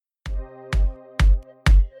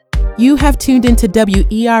You have tuned into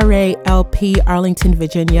WERA LP Arlington,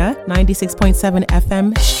 Virginia, 96.7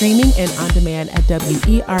 FM, streaming and on demand at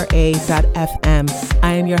WERA.FM.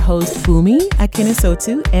 I am your host, Bumi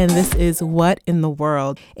Akinisotu, and this is What in the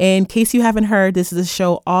World. In case you haven't heard, this is a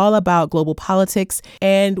show all about global politics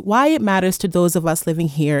and why it matters to those of us living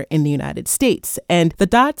here in the United States. And the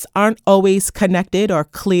dots aren't always connected or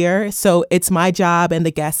clear, so it's my job and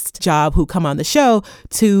the guest's job who come on the show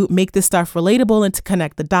to make this stuff relatable and to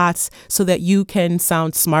connect the dots so that you can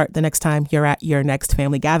sound smart the next time you're at your next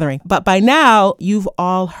family gathering. But by now, you've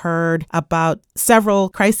all heard about several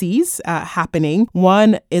crises happening.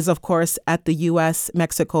 One is, of course, at the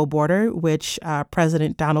U.S.-Mexico border, which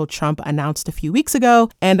President Donald Trump announced a few weeks ago.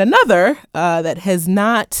 And another that has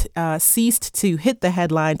not ceased to hit the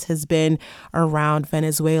headlines has been around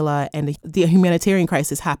Venezuela and the humanitarian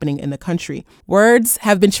crisis happening in the country. Words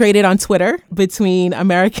have been traded on Twitter between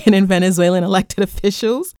American and Venezuelan elected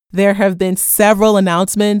officials. There have been several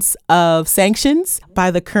announcements of sanctions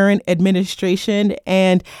by the current administration.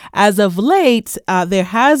 And as of late, there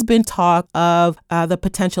has been talk of the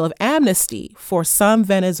potential of amnesty for some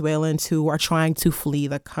Venezuelans who are trying to flee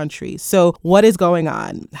the country. So what is going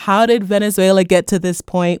on? How did Venezuela get to this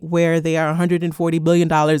point where they are $140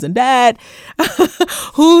 billion in debt?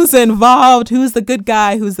 Who's involved? Who's the good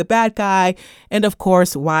guy? Who's the bad guy? And of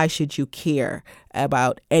course, why should you care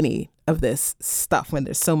about any of this stuff when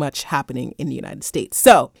there's so much happening in the United States?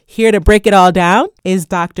 So here to break it all down is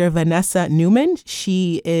Dr. Vanessa Newman.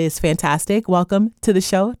 She is fantastic. Welcome to the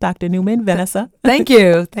show, Dr. Newman. Vanessa. Thank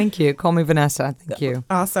you. Thank you. Call me Vanessa. Thank you.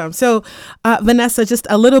 Awesome. So Vanessa, just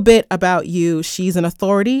a little bit about you. She's an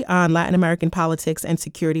authority on Latin American politics and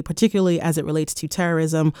security, particularly as it relates to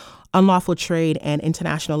terrorism, unlawful trade, and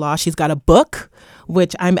international law. She's got a book,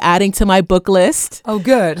 which I'm adding to my book list. Oh,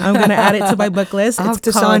 good. I'm going to add it to my book list. I'll have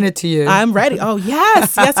to sign it to you. I'm ready. Oh,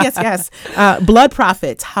 yes. Blood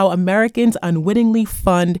Profits, How Americans Unwittingly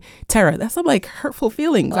Fund Terror. That's some like hurtful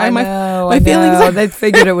feelings. I know. They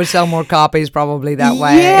figured it would sell more copies probably that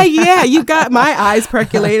way. Yeah. You got my eyes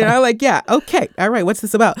percolated. I'm like, yeah, okay. All right. What's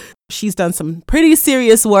this about? She's done some pretty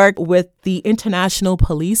serious work with the International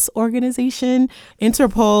Police Organization,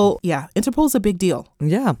 Interpol. Yeah, Interpol's a big deal.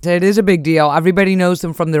 Yeah, it is a big deal. Everybody knows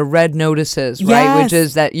them from their red notices, right? Yes. Which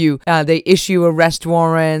is that they issue arrest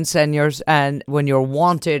warrants and when you're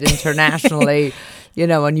wanted internationally,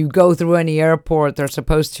 when you go through any airport, they're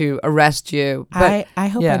supposed to arrest you. But I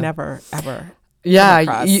hope I never ever.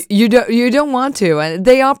 Yeah, you don't want to, and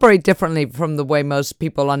they operate differently from the way most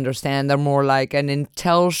people understand. They're more like an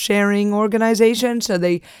intel sharing organization, so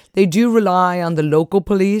they do rely on the local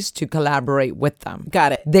police to collaborate with them.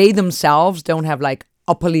 Got it. They themselves don't have like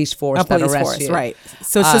a police force that arrests you. Right.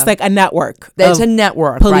 So it's just like a network. It's a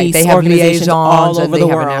network, right? They have liaisons all over the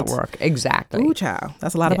world. A network. Exactly. Ooh, child.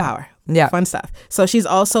 That's a lot of power. Yeah. Fun stuff. So she's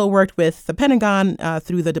also worked with the Pentagon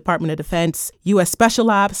through the Department of Defense, U.S. Special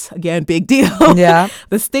Ops, again, big deal. Yeah.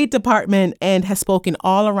 The State Department, and has spoken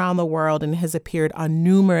all around the world and has appeared on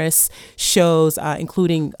numerous shows,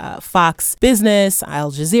 including Fox Business,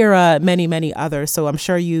 Al Jazeera, many, many others. So I'm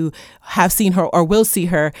sure you have seen her or will see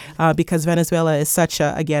her because Venezuela is such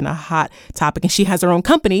a hot topic. And she has her own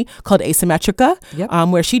company called Asymmetrica,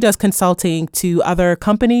 where she does consulting to other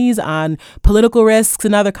companies on political risks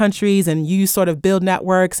in other countries. And you sort of build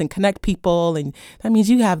networks and connect people, and that means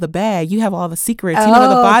you have the bag. You have all the secrets. You know where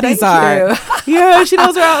the bodies are. Yeah, she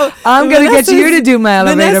knows where all. I'm gonna get you to do my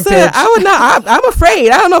elevator pitch. I would not. I'm afraid.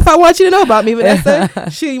 I don't know if I want you to know about me, Vanessa.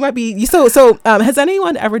 You might be. So, has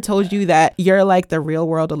anyone ever told you that you're like the real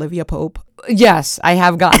world Olivia Pope? Yes, I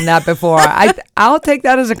have gotten that before. I'll take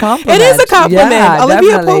that as a compliment. It is a compliment. Yeah,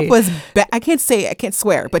 Olivia definitely. Pope was. I can't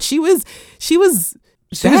swear, but she was. She was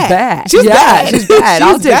bad. She's bad. She's bad.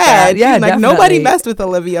 I'll take that. Yeah, like definitely. Nobody messed with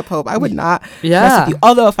Olivia Pope. I would not mess with you.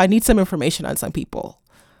 Although if I need some information on some people,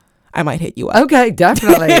 I might hit you up. Okay,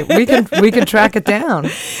 definitely. we can track it down.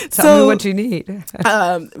 Tell me what you need.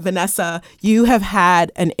 Vanessa, you have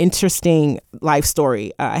had an interesting life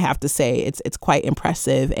story. I have to say, it's quite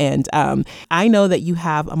impressive, and I know that you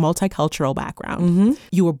have a multicultural background. Mm-hmm.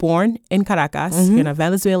 You were born in Caracas. Mm-hmm. You're a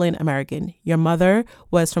Venezuelan American. Your mother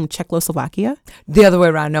was from Czechoslovakia. The other way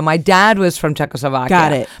around. No, my dad was from Czechoslovakia.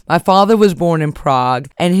 Got it. My father was born in Prague,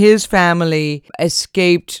 and his family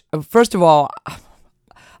escaped. First of all,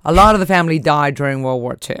 a lot of the family died during World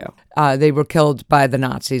War II. They were killed by the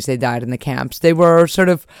Nazis. They died in the camps. They were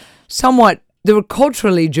they were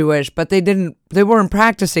culturally Jewish, but they weren't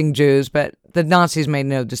practicing Jews, but the Nazis made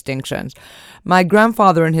no distinctions. My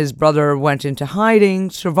grandfather and his brother went into hiding,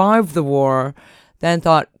 survived the war, then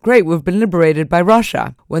thought, great, we've been liberated by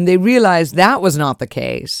Russia. When they realized that was not the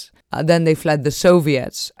case, Then they fled the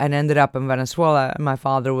Soviets and ended up in Venezuela. And my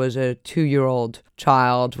father was a 2-year-old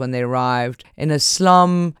child when they arrived in a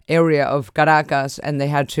slum area of Caracas, and they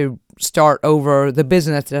had to start over the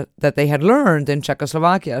business that they had learned in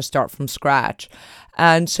Czechoslovakia, start from scratch.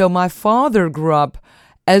 And so my father grew up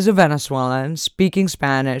as a Venezuelan, speaking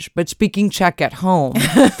Spanish, but speaking Czech at home.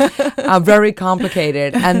 Very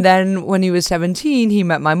complicated. And then when he was 17, he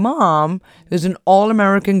met my mom, who's an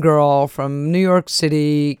all-American girl from New York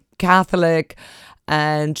City, Catholic,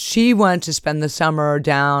 and she went to spend the summer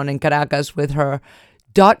down in Caracas with her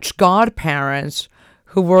Dutch godparents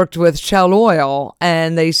who worked with Shell Oil,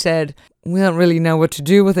 and they said, we don't really know what to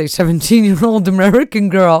do with a 17-year-old American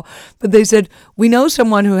girl, but they said, we know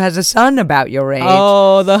someone who has a son about your age.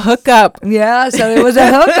 Oh, the hookup. Yeah, so it was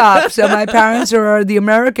a hookup. So my parents are the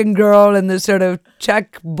American girl and the sort of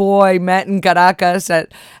Czech boy met in Caracas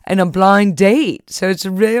in a blind date. So it's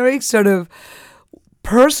a very sort of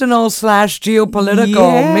personal /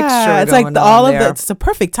 geopolitical mixture. It's like it's the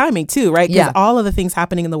perfect timing too, right? Because Yeah. all of the things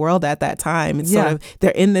happening in the world at that time, it's sort of, they're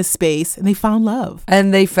in this space and they found love.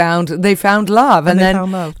 And they found love. And they then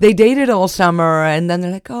found love. they dated all summer, and then they're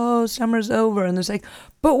like, oh, summer's over. And it's like,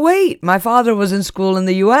 but wait, my father was in school in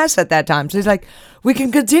the U.S. at that time. So he's like, we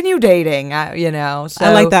can continue dating, So,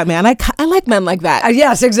 I like that, man. I like men like that.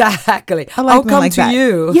 Yes, exactly. I like I'll men come like to that.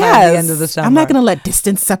 you at Yes. the end of the summer. I'm not going to let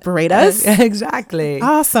distance separate us. Exactly.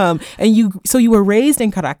 Awesome. And you were raised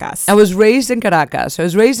in Caracas. I was raised in Caracas. I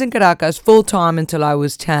was raised in Caracas full time until I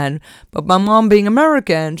was 10. But my mom, being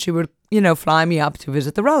American, she would, fly me up to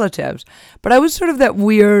visit the relatives. But I was sort of that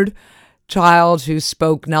weird child who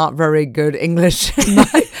spoke not very good English.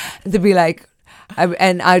 To be like,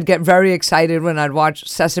 and I'd get very excited when I'd watch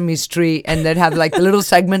Sesame Street, and they'd have like the little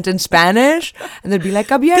segment in Spanish, and they'd be like,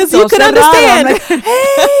 abierto, you could cerrado. understand. I'm like,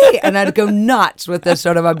 hey! And I'd go nuts with this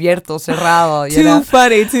sort of abierto, cerrado.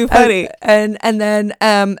 Too funny. And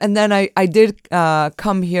then I did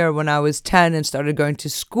come here when I was 10 and started going to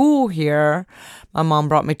school here. My mom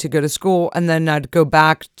brought me to go to school, and then I'd go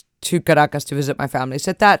back to Caracas to visit my family. So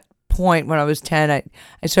at that point, when I was 10,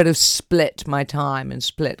 I sort of split my time and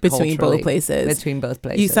split Between culturally. both places. Between both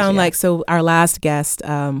places. You sound yeah. like, so our last guest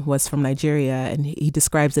was from Nigeria, and he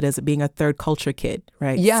describes it as being a third culture kid,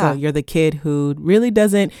 right? Yeah. So you're the kid who really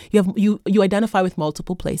doesn't, you identify with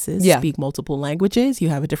multiple places, Yeah. speak multiple languages, you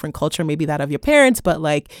have a different culture, maybe that of your parents, but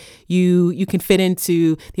like you can fit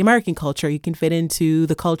into the American culture, you can fit into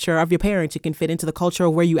the culture of your parents, you can fit into the culture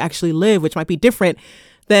of where you actually live, which might be different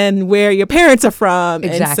than where your parents are from.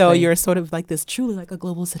 Exactly. And so you're sort of like this, truly like a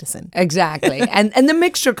global citizen. Exactly. and the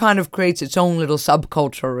mixture kind of creates its own little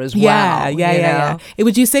subculture as well. Yeah.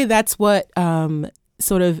 Would you say that's what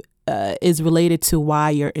sort of is related to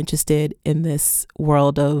why you're interested in this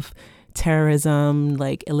world of terrorism,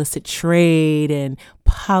 like illicit trade and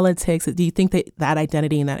politics? Do you think that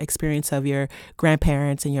identity and that experience of your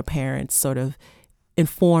grandparents and your parents sort of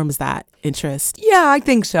informs that interest? Yeah, I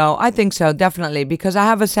think so, definitely, because I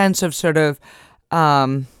have a sense of sort of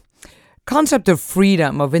concept of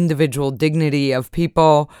freedom, of individual dignity, of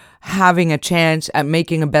people having a chance at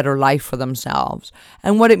making a better life for themselves,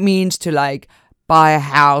 and what it means to like buy a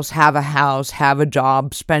house, have a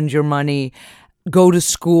job, spend your money, go to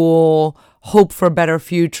school, hope for a better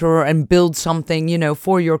future, and build something,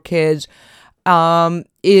 for your kids,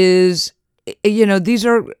 is... these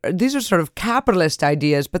are sort of capitalist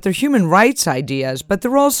ideas, but they're human rights ideas, but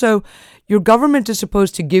they're also, your government is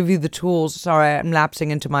supposed to give you the tools. Sorry, I'm lapsing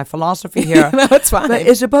into my philosophy here. No, it's fine. But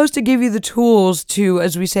it's supposed to give you the tools to,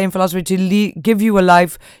 as we say in philosophy, to give you a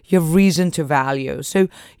life you have reason to value. So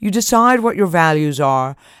you decide what your values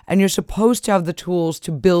are, and you're supposed to have the tools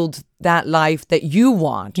to build that life that you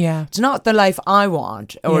want. Yeah. It's not the life I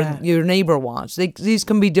want or your neighbor wants. These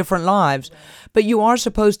can be different lives, but you are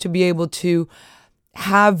supposed to be able to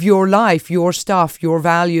have your life, your stuff, your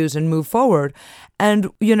values, and move forward. And,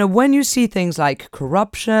 when you see things like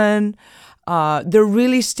corruption, they're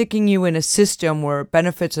really sticking you in a system where it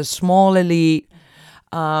benefits a small elite.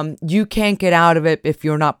 You can't get out of it if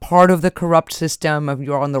you're not part of the corrupt system, if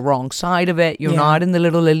you're on the wrong side of it, you're not in the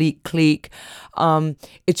little elite clique.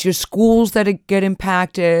 It's your schools that get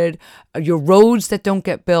impacted, your roads that don't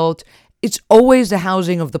get built. It's always the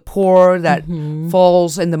housing of the poor that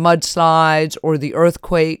falls in the mudslides or the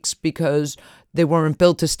earthquakes because they weren't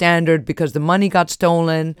built to standard because the money got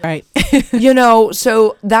stolen. Right.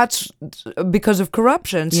 So that's because of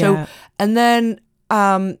corruption. Yeah. So, and then...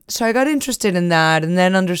 so I got interested in that, and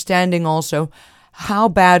then understanding also how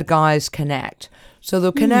bad guys connect. So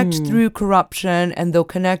they'll connect through corruption, and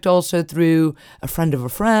they'll connect also through a friend of a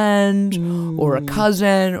friend or a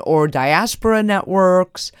cousin or diaspora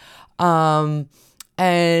networks.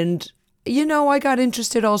 And, I got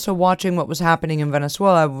interested also watching what was happening in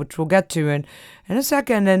Venezuela, which we'll get to in a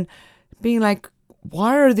second, and being like,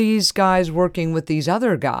 why are these guys working with these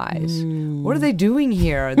other guys? What are they doing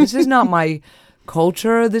here? This is not my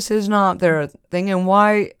culture. This is not their thing. And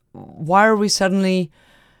why are we suddenly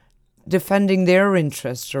defending their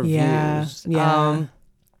interests or views? Yeah.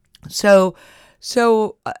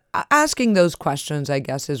 So asking those questions, I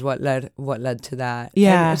guess, is what led to that.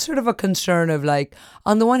 Yeah. And it's sort of a concern of like,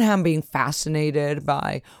 on the one hand, being fascinated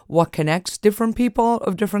by what connects different people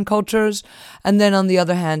of different cultures, and then on the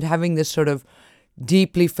other hand, having this sort of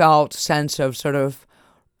deeply felt sense of sort of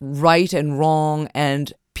right and wrong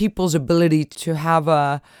and people's ability to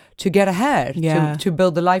get ahead, to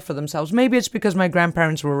build a life for themselves. Maybe it's because my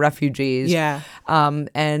grandparents were refugees. Yeah.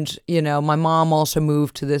 And, my mom also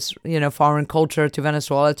moved to this, foreign culture, to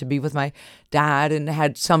Venezuela, to be with my dad, and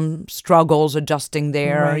had some struggles adjusting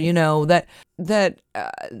there, Right. that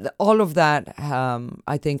all of that,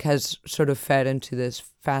 I think, has sort of fed into this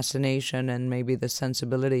fascination and maybe the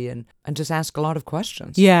sensibility and just ask a lot of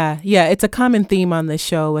questions. Yeah. It's a common theme on this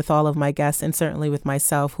show with all of my guests, and certainly with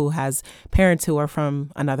myself, who has parents who are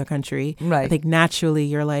from another country. Right. I think naturally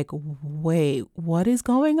you're like, wait, what is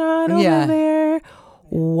going on over Yeah. there?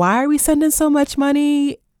 Why are we sending so much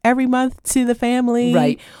money every month to the family?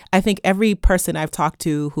 Right. I think every person I've talked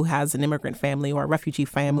to who has an immigrant family or a refugee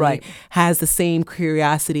family Right. has the same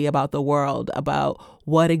curiosity about the world, about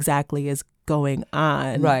what exactly is going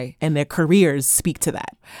on. Right. And their careers speak to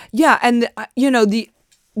that. Yeah, and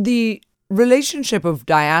the relationship of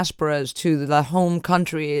diasporas to the home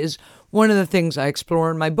country is one of the things I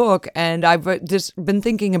explore in my book, and I've just been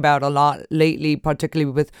thinking about a lot lately,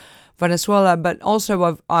 particularly with Venezuela, but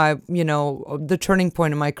also the turning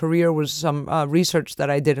point in my career was some research that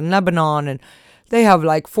I did in Lebanon, and they have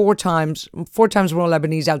like four times more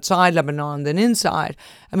Lebanese outside Lebanon than inside.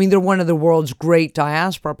 I mean, they're one of the world's great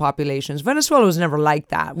diaspora populations. Venezuela was never like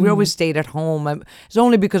that. We always stayed at home. It's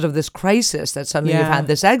only because of this crisis that suddenly you've had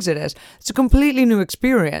this exodus. It's a completely new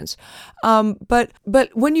experience. But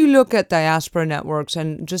when you look at diaspora networks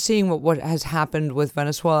and just seeing what has happened with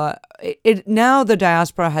Venezuela, now the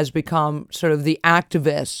diaspora has become sort of the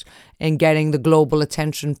activists in getting the global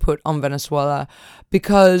attention put on Venezuela,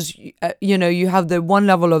 because you have the one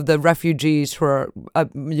level of the refugees who are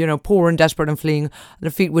poor and desperate and fleeing their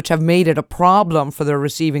feet, which have made it a problem for their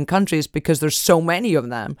receiving countries because there's so many of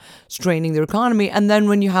them straining their economy. And then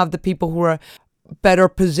when you have the people who are better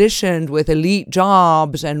positioned with elite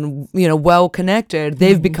jobs and well connected,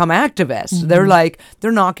 they've become activists.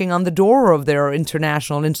 They're knocking on the door of their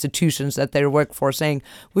international institutions that they work for, saying,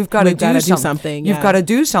 we've got to do something. You've got to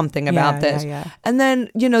do something about this. And then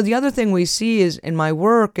the other thing we see is in my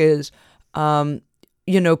work is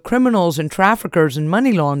criminals and traffickers and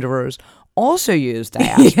money launderers also use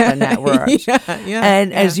diaspora networks.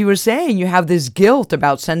 As you were saying, you have this guilt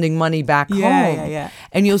about sending money back home.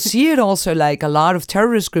 And you'll see it also, like a lot of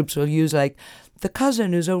terrorist groups will use like the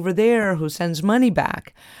cousin who's over there who sends money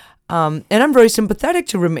back. And I'm very sympathetic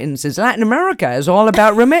to remittances. Latin America is all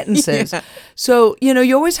about remittances. So,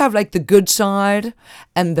 you always have like the good side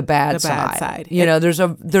and the bad side.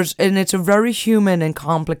 And it's a very human and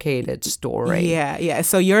complicated story. Yeah.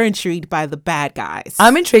 So you're intrigued by the bad guys.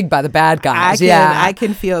 I'm intrigued by the bad guys. I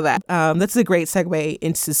can feel that. That's a great segue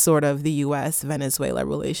into sort of the U.S.-Venezuela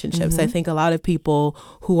relationships. I think a lot of people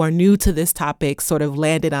who are new to this topic sort of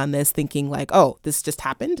landed on this thinking like, oh, this just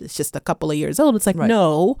happened. It's just a couple of years old. It's like,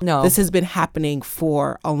 no. This has been happening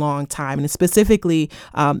for a long time. And specifically,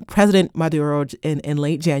 President Maduro in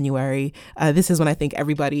late January, this is when I think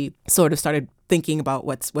everybody sort of started thinking about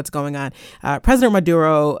what's going on. President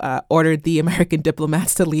Maduro ordered the American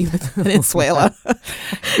diplomats to leave Venezuela.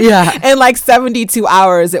 In like 72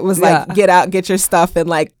 hours, it was like, get out, get your stuff, and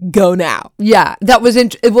like go now. Yeah, that was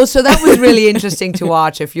so that was really interesting to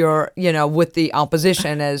watch if you're with the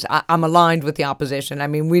opposition. As I'm aligned with the opposition. I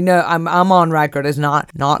mean, we know I'm on record as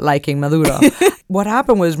not liking Maduro. What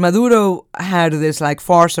happened was Maduro had this like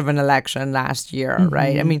farce of an election last year,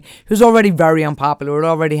 right? I mean, he was already very unpopular. It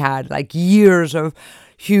already had like years of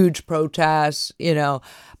huge protests,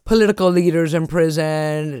 political leaders in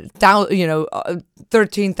prison,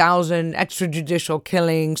 13,000 extrajudicial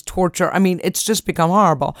killings, torture. I mean, it's just become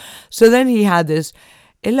horrible. So then he had this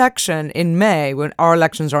election in May, when our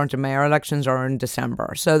elections aren't in May, our elections are in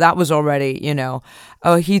December. So that was already, he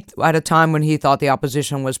at a time when he thought the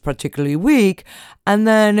opposition was particularly weak. And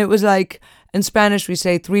then it was like, in Spanish, we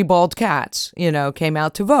say 3 bald cats, came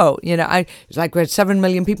out to vote. It's like we had 7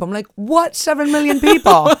 million people. I'm like, what 7 million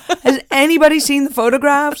people? Has anybody seen the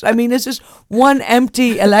photographs? I mean, it's just one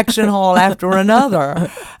empty election hall after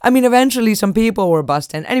another. I mean, eventually some people were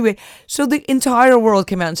busting. Anyway, so the entire world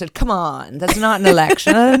came out and said, come on, that's not an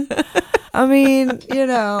election. I mean,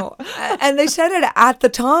 and they said it at the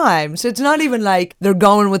time. So it's not even like they're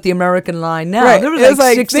going with the American line now. Right. There was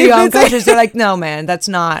like 60 odd countries. They're like, no, man, that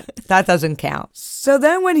doesn't count. So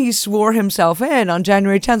then when he swore himself in on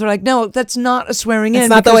January 10th, they're like, no, that's not a swearing in. It's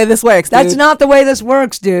not the way this works, dude. That's not the way this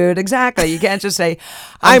works, dude. Exactly. You can't just say,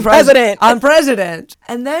 I'm president. I'm president.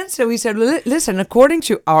 And then so he said, listen, according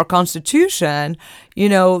to our Constitution,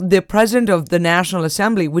 the president of the National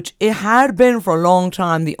Assembly, which it had been for a long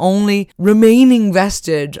time the only remaining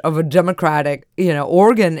vestige of a democratic,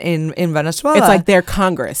 organ in Venezuela. It's like their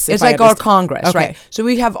Congress. It's like our Congress, okay. Right? So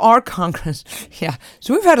we have our Congress. Yeah.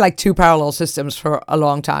 So we've had like two parallel systems for a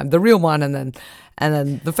long time. The real one and then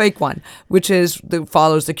the fake one, which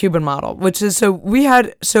follows the Cuban model,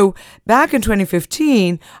 so back in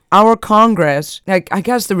 2015, our Congress, like, I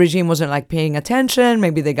guess the regime wasn't like paying attention.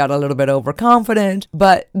 Maybe they got a little bit overconfident,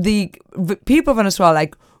 but the people of Venezuela,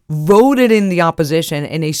 voted in the opposition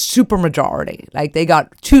in a supermajority. Like, they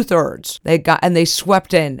got 2/3. They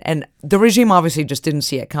swept in, and the regime obviously just didn't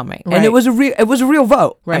see it coming. Right. And it was a real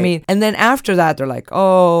vote. Right. I mean, and then after that, they're like,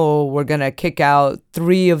 oh, we're gonna kick out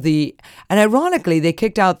and ironically, they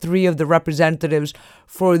kicked out 3 of the representatives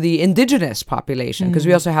for the indigenous population, because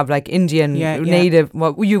we also have like Indian, Native,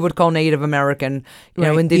 what you would call Native American,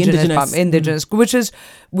 right. indigenous, which is,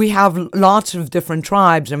 we have lots of different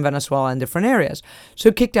tribes in Venezuela in different areas.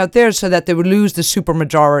 So kicked out there so that they would lose the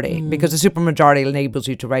supermajority, because the supermajority enables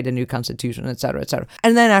you to write a new constitution, et cetera, et cetera.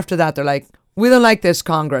 And then after that, they're like, we don't like this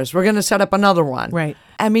Congress. We're going to set up another one. Right.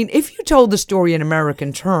 I mean, if you told the story in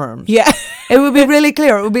American terms, it would be really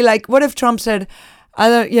clear. It would be like, what if Trump said, you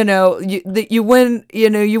win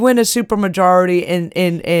a supermajority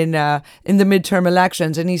in the midterm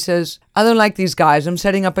elections, and he says, I don't like these guys. I'm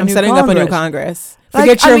setting up a new Congress.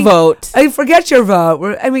 Forget your vote. Forget your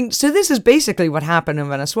vote. I mean, so this is basically what happened in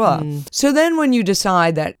Venezuela. So then when you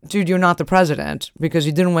decide that, dude, you're not the president because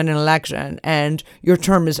you didn't win an election and your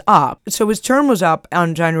term is up. So his term was up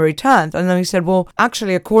on January 10th. And then he said, well,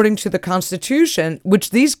 actually, according to the Constitution,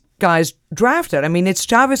 which these guys drafted. I mean, it's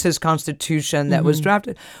Chavez's constitution that was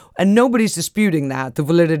drafted, and nobody's disputing that, the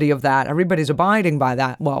validity of that. Everybody's abiding by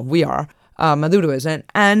that. Well, we are. Maduro isn't.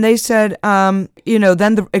 And they said, then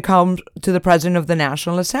it comes to the president of the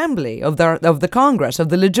National Assembly, of the Congress, of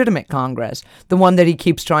the legitimate Congress, the one that he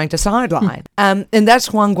keeps trying to sideline. And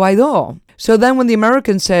that's Juan Guaido. So then when the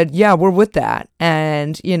Americans said, yeah, we're with that,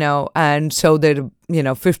 and so did,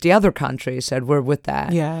 50 other countries said, we're with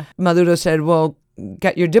that. Yeah. Maduro said, well,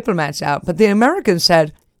 get your diplomats out. But the Americans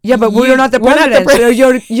said, yeah, but we're not the president. So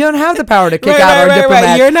you don't have the power to kick out our diplomats.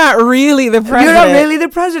 Right. You're not really the president. You're not really the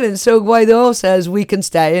president. So Guaido says we can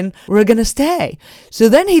stay, and we're going to stay. So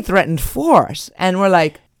then he threatened force. And we're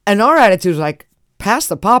like, and our attitude was like, pass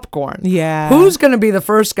the popcorn. Yeah. Who's going to be the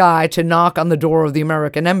first guy to knock on the door of the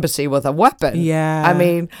American embassy with a weapon? Yeah. I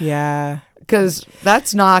mean. Yeah. Because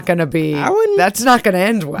that's not going to be. That's not going to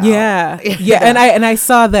end well. Yeah, yeah. And I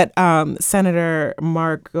saw that Senator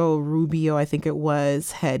Marco Rubio, I think it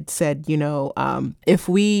was, had said, if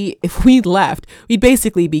we left, we'd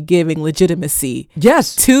basically be giving legitimacy.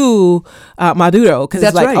 Yes. To Maduro, because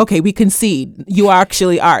it's like, right. Okay, we concede. You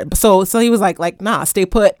actually are. So he was like, nah, stay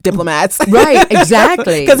put, diplomats. Right.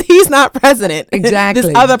 Exactly. Because he's not president. Exactly.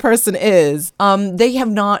 This other person is. They have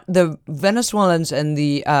not. The Venezuelans and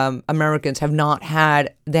the Americans have not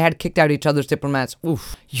had. They had kicked out each other's diplomats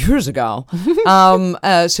years ago.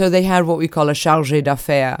 So they had what we call a chargé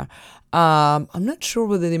d'affaires. I'm not sure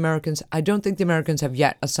whether I don't think the Americans have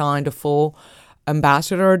yet assigned a full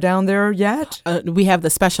ambassador down there yet. We have the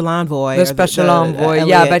special envoy. The special envoy,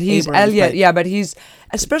 but he's Elliot. Yeah, but he's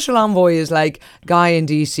a special envoy is like guy in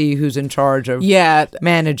DC who's in charge of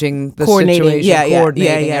managing the situation,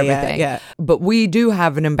 coordinating everything. Yeah. But we do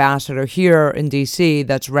have an ambassador here in DC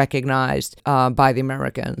that's recognized by the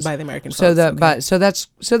Americans. By the American so folks. So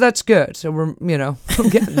that's good. So we're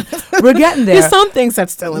we're getting there. There's some things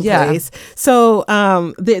that's still in place. So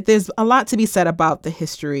there's a lot to be said about the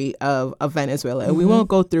history of Venezuela. Mm-hmm. We won't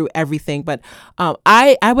go through everything, but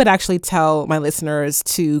I would actually tell my listeners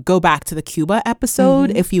to go back to the Cuba episode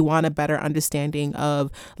if you want a better understanding of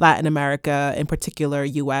Latin America, in particular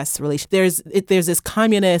U.S. relations. There's this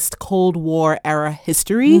communist Cold War era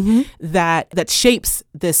history that shapes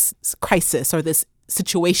this crisis or this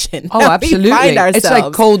situation. Oh, that we absolutely. find It's like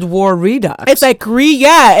ourselves. Cold War redux. It's like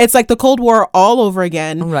it's like the Cold War all over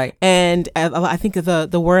again. Right. And I think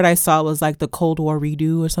the word I saw was like the Cold War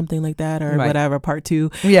redo or something like that, or Right. whatever, part 2.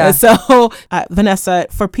 Yeah. And so, Vanessa,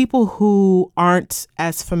 for people who aren't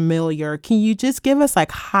as familiar, can you just give us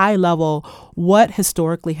like high level what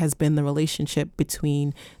historically has been the relationship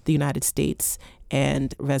between the United States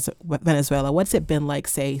and Venezuela? What's it been like,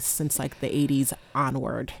 say, since like the 80s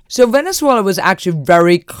onward? So Venezuela was actually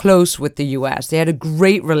very close with the U.S. They had a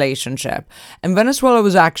great relationship. And Venezuela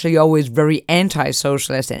was actually always very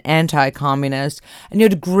anti-socialist and anti-communist. And you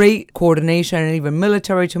had great coordination and even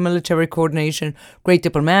military to military coordination, great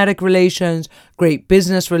diplomatic relations, great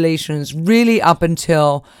business relations, really up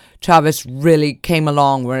until Chavez really came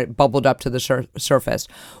along where it bubbled up to the surface.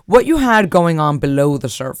 What you had going on below the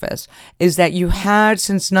surface is that you had,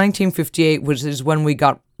 since 1958, which is when we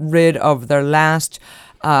got rid of their last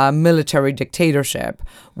military dictatorship,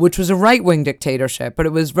 which was a right-wing dictatorship, but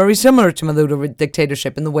it was very similar to Maduro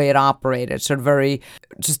dictatorship in the way it operated, sort of very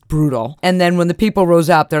just brutal. And then when the people rose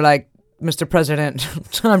up, they're like, Mr. President,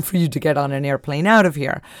 time for you to get on an airplane out of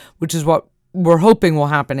here, which is what we're hoping will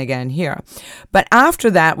happen again here. But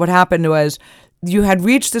after that, what happened was you had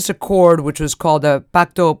reached this accord, which was called the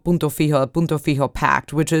Pacto Punto Fijo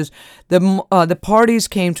Pact, which is the parties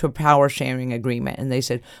came to a power sharing agreement, and they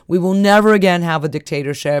said, we will never again have a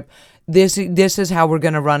dictatorship. This is how we're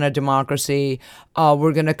going to run a democracy.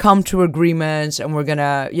 We're going to come to agreements, and we're going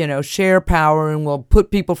to, share power, and we'll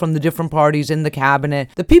put people from the different parties in the cabinet.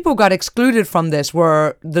 The people who got excluded from this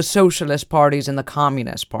were the socialist parties and the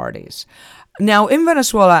communist parties. Now, in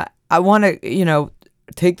Venezuela, I want to,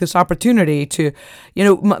 take this opportunity to,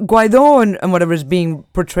 Guaido and whatever is being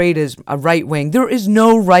portrayed as a right wing. There is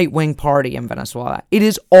no right wing party in Venezuela. It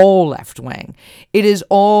is all left wing. It is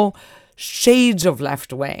all shades of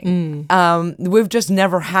left wing. We've just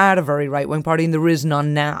never had a very right wing party, and there is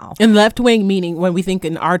none now. And left wing meaning, when we think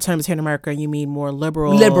in our terms here in America, you mean more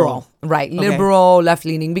liberal? Right. Okay. Liberal, left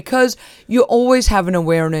leaning, because you always have an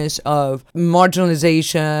awareness of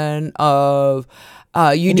marginalization, of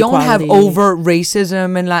you don't have overt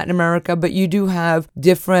racism in Latin America, but you do have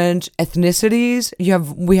different ethnicities.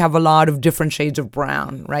 We have a lot of different shades of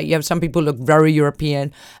brown, right? You have some people who look very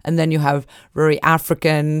European, and then you have very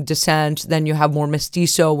African descent. Then you have more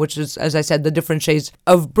mestizo, which is, as I said, the different shades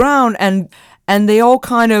of brown. And they all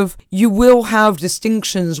kind of, you will have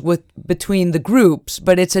distinctions between the groups,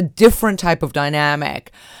 but it's a different type of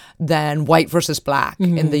dynamic than white versus black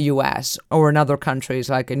in the US or in other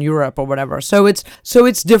countries like in Europe or whatever. So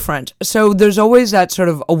it's different. So there's always that sort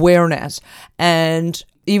of awareness. And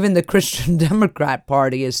even the Christian Democrat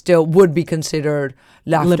Party would be considered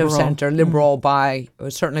left of center, liberal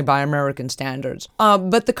certainly by American standards.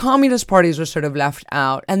 But the communist parties were sort of left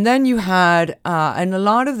out. And then you had, and a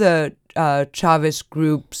lot of the Chavez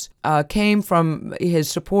groups his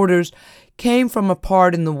supporters came from a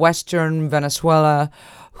part in the western Venezuela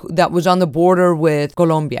that was on the border with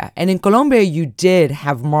Colombia. And in Colombia, you did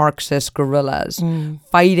have Marxist guerrillas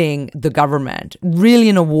fighting the government, really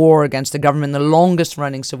in a war against the government, the longest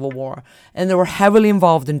running civil war. And they were heavily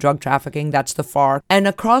involved in drug trafficking. That's the FARC. And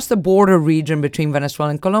across the border region between Venezuela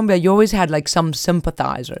and Colombia, you always had like some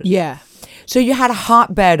sympathizers. Yeah. So you had a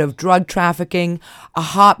hotbed of drug trafficking, a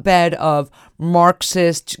hotbed of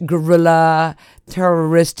Marxist guerrilla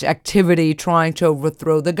terrorist activity trying to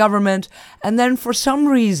overthrow the government. And then for some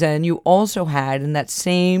reason, you also had in that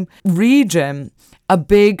same region a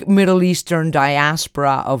big Middle Eastern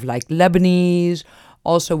diaspora of like Lebanese,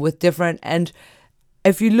 also with different. And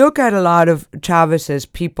if you look at a lot of Chavez's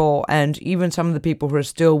people and even some of the people who are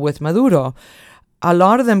still with Maduro, a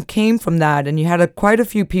lot of them came from that, and you had quite a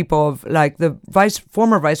few people of like the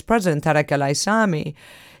former vice president Tarek El Aissami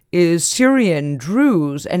is Syrian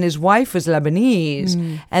Druze, and his wife is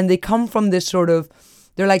Lebanese, and they come from this sort of,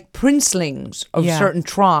 they're like princelings of certain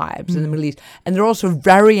tribes in the Middle East, and they're also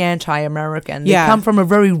very anti-American. They come from a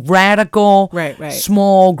very radical,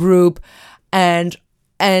 small group, and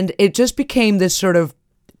it just became this sort of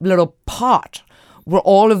little pot where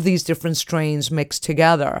all of these different strains mixed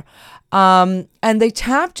together. And they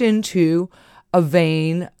tapped into a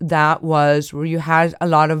vein that was where you had a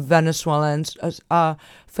lot of Venezuelans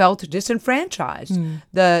felt disenfranchised.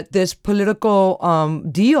 This political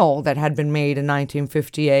deal that had been made in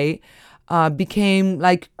 1958 became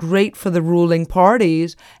like great for the ruling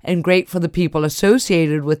parties and great for the people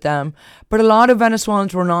associated with them. But a lot of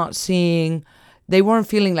Venezuelans they weren't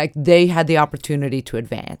feeling like they had the opportunity to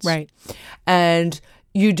advance. Right. And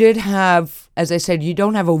you did have, as I said, you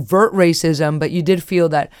don't have overt racism, but you did feel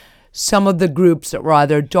that some of the groups that were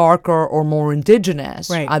either darker or more indigenous,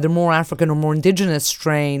 Right. either more African or more indigenous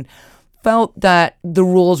strain, felt that the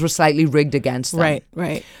rules were slightly rigged against them.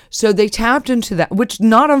 Right. So they tapped into that, which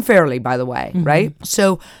not unfairly, by the way, right?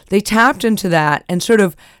 So they tapped into that and sort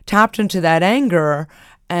of tapped into that anger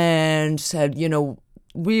and said,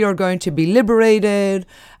 we are going to be liberated.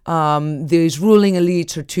 These ruling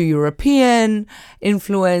elites are too European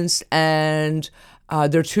influenced and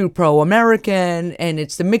they're too pro-American, and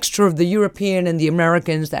it's the mixture of the European and the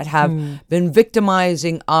Americans that have been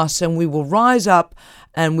victimizing us, and we will rise up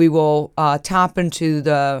and we will tap into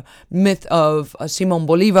the myth of Simón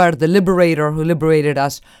Bolívar, the liberator who liberated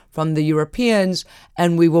us from the Europeans,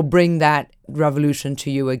 and we will bring that revolution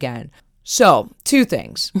to you again. So, two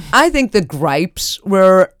things. I think the gripes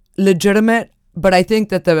were legitimate, but I think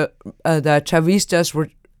that the Chavistas were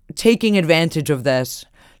taking advantage of this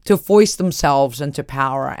to foist themselves into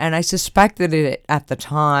power. And I suspected it at the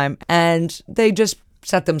time. And they just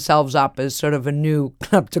set themselves up as sort of a new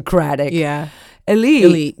kleptocratic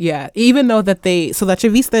elite. Yeah. Even though that the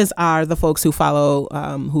Chavistas are the folks who follow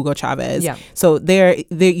Hugo Chavez. Yeah. So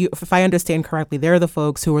if I understand correctly, they're the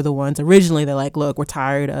folks who were the ones originally, they're like, look, we're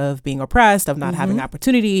tired of being oppressed, of not having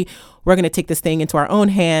opportunity. We're going to take this thing into our own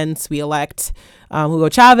hands. We elect Hugo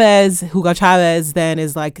Chavez. Hugo Chavez then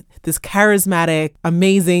is like this charismatic,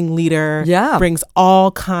 amazing leader. Yeah. Brings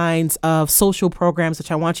all kinds of social programs,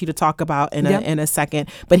 which I want you to talk about in a second.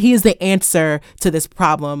 But he is the answer to this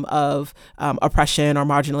problem of oppression or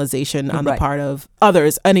marginalization on the part of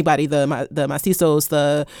others, anybody, the mestizos,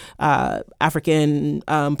 the African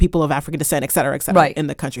people of African descent, et cetera, in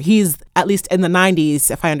the country. He's, at least in the 90s,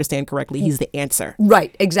 if I understand correctly, he's the answer.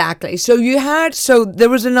 Right, exactly. So there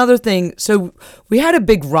was another thing. So we had a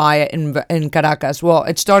big riot in Caracas. Well,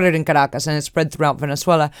 it started in Caracas and it spread throughout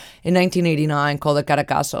Venezuela in 1989 called the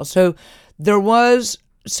Caracazo.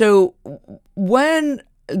 So when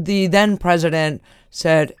the then president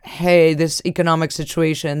said, hey, this economic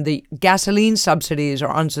situation, the gasoline subsidies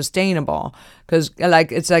are unsustainable because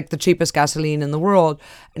it's like the cheapest gasoline in the world.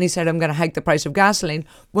 And he said, I'm going to hike the price of gasoline.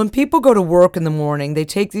 When people go to work in the morning, they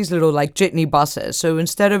take these little like jitney buses. So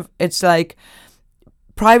instead of, it's like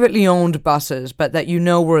privately owned buses, but that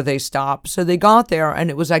where they stop. So they got there and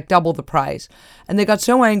it was like double the price. And they got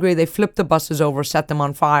so angry, they flipped the buses over, set them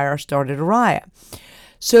on fire, started a riot.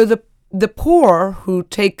 So the poor who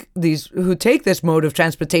take this mode of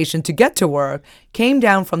transportation to get to work came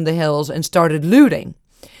down from the hills and started looting.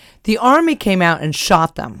 The army came out and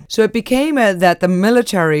shot them. So it became that the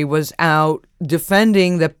military was out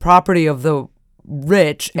defending the property of the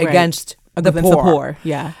rich against the poor.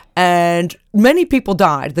 Yeah. And many people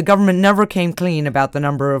died. The government never came clean about the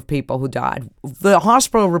number of people who died. The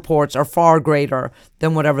hospital reports are far greater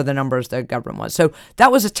than whatever the numbers the government was. So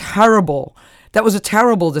that was a terrible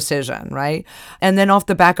decision, right? And then off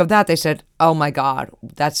the back of that, they said, oh my God,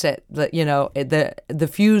 that's it. The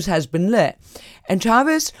fuse has been lit. And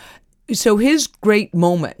Chavez, so his great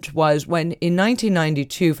moment was when in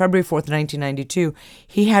 1992, February 4th, 1992,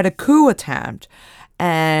 he had a coup attempt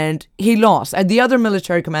and he lost. And the other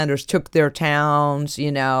military commanders took their towns,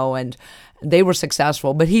 and they were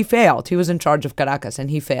successful, but he failed. He was in charge of Caracas and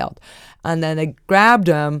he failed. And then they grabbed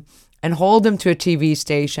him and hauled him to a TV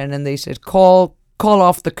station, and they said, call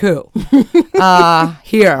off the coup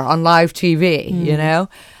here on live TV,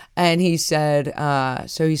 And he said,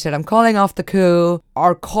 I'm calling off the coup.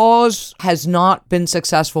 Our cause has not been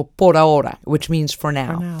successful por ahora, which means for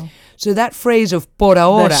now. So that phrase of por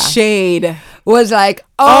ahora, the shade, was like,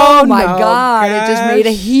 oh my God, it just made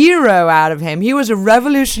a hero out of him. He was a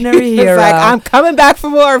revolutionary hero. Like, I'm coming back for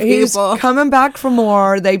more, people. He's coming back for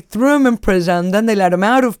more. They threw him in prison. Then they let him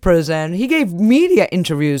out of prison. He gave media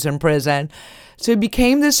interviews in prison. So he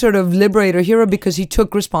became this sort of liberator hero because he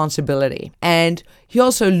took responsibility. And he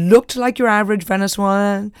also looked like your average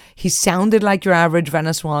Venezuelan. He sounded like your average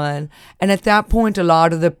Venezuelan. And at that point, a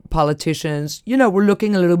lot of the politicians, were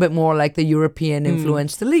looking a little bit more like the European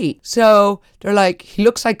influenced elite. So they're like, he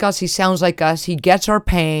looks like us, he sounds like us, he gets our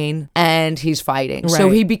pain, and he's fighting. Right. So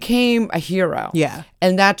he became a hero. Yeah.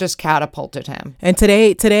 And that just catapulted him. And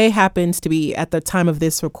today happens to be, at the time of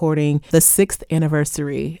this recording, the 6th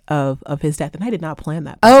anniversary of his death. And I did not plan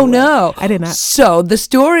that. Oh, no. I did not. So the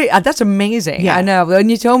story, that's amazing. Yeah. I know. When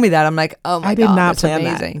you told me that, I'm like, oh my God, I did not that's plan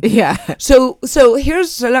amazing. That. Yeah. So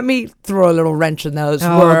let me throw a little wrench in those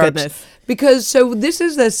words. Oh, goodness. Because this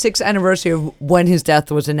is the 6th anniversary of when his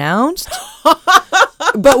death was announced.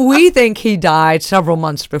 But we think he died several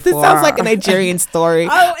months before. This sounds like a Nigerian story.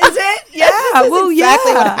 Oh, is it? Yeah. Well,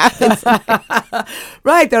 exactly what happens.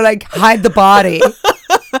 Right. They're like, hide the body.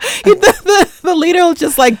 the leader will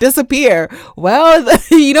just like disappear. Well,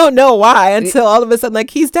 you don't know why until all of a sudden, like,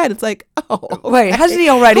 he's dead. It's like, oh, wait, hasn't he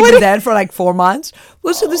already been dead for like 4 months?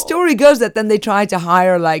 Well, so the story goes that then they tried to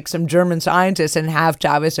hire like some German scientists and have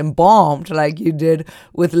Chavez embalmed, like you did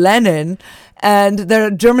with Lenin. And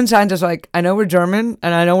the German scientists are like, I know we're German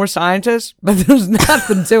and I know we're scientists, but there's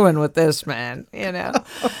nothing doing with this, man. You know.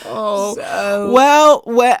 Oh, So- well,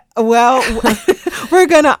 we're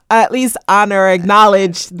gonna at least honor,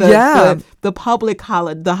 acknowledge the public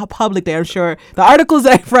holiday, the public day. I'm sure the articles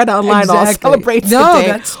that I've read online all Exactly. celebrate No, today.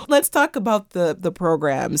 that's- Let's talk about the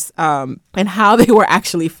programs and how they were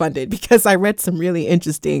actually funded, because I read some really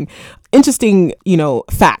interesting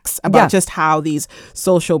facts about just how these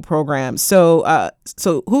social programs. So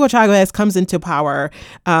Hugo Chavez comes into power.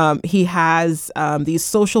 He has these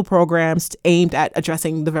social programs aimed at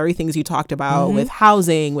addressing the very things you talked about, with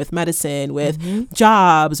housing, with medicine, with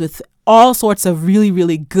jobs, with all sorts of really,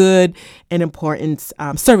 really good and important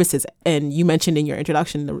services. And you mentioned in your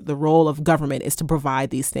introduction, the role of government is to provide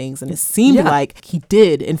these things. And it seemed like he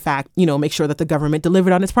did, in fact, make sure that the government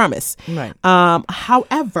delivered on its promise. Right.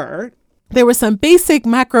 However, there were some basic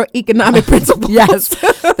macroeconomic principles. Yes,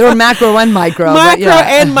 there were macro and micro.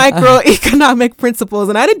 And microeconomic principles.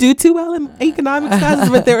 And I didn't do too well in economics classes,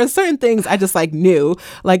 but there are certain things I just knew.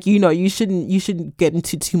 Like, you shouldn't get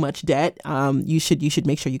into too much debt. You should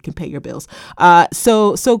make sure you can pay your bills.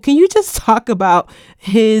 So can you just talk about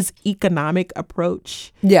his economic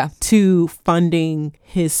approach to funding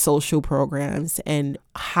his social programs and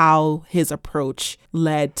how his approach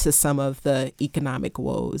led to some of the economic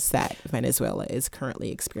woes that Venezuela is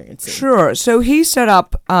currently experiencing? Sure. So he set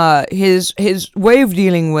up his way of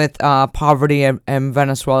dealing with poverty in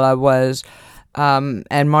Venezuela was and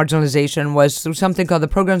marginalization was through something called, the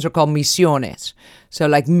programs are called misiones. So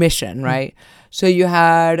like mission, right? So you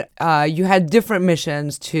had different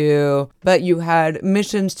missions but you had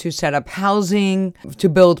missions to set up housing, to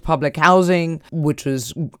build public housing, which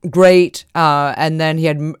was great. And then he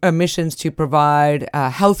had missions to provide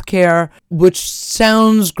healthcare, which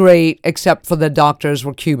sounds great, except for the doctors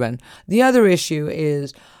were Cuban. The other issue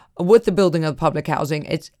is with the building of public housing,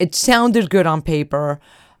 it sounded good on paper.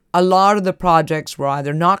 A lot of the projects were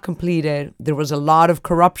either not completed, there was a lot of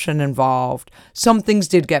corruption involved. Some things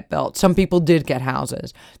did get built, some people did get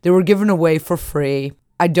houses. They were given away for free.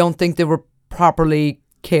 I don't think they were properly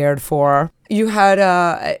cared for. You had,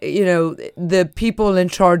 the people in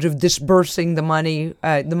charge of disbursing the money.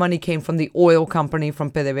 The money came from the oil company,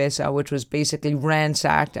 from PDVSA, which was basically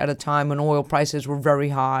ransacked at a time when oil prices were very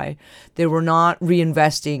high. They were not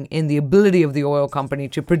reinvesting in the ability of the oil company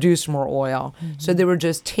to produce more oil. Mm-hmm. So they were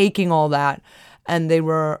just taking all that, and they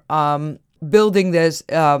were building this,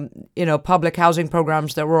 public housing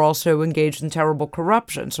programs that were also engaged in terrible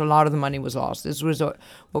corruption. So a lot of the money was lost. This was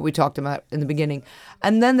what we talked about in the beginning.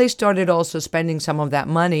 And then they started also spending some of that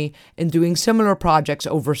money in doing similar projects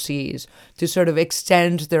overseas to sort of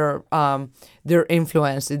extend their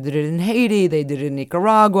influence. They did it in Haiti, they did it in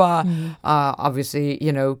Nicaragua, obviously,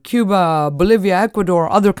 Cuba, Bolivia,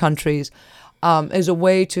 Ecuador, other countries. As a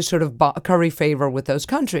way to sort of curry favor with those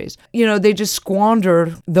countries. They just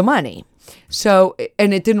squandered the money. So,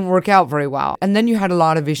 and it didn't work out very well. And then you had a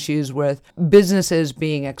lot of issues with businesses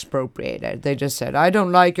being expropriated. They just said, I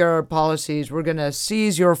don't like your policies. We're going to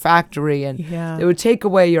seize your factory. And they would take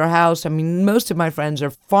away your house. I mean, most of my friends,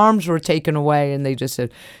 their farms were taken away, and they just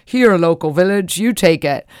said, here, local village, you take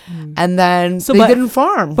it. And then they didn't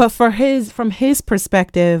farm. But from his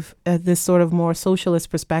perspective, this sort of more socialist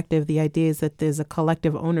perspective, the idea is that there's a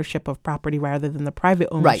collective ownership of property rather than the private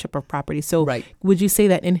ownership of property. So would you say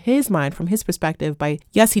that in his mind, from his perspective,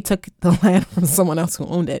 yes, he took the land from someone else who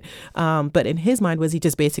owned it, but in his mind, was he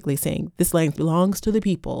just basically saying this land belongs to the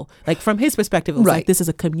people? Like, from his perspective, it was like, this is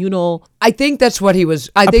a communal I think that's what he was.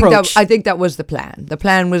 I think that was the plan. The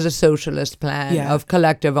plan was a socialist plan of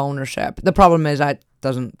collective ownership. The problem is that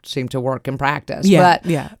doesn't seem to work in practice. But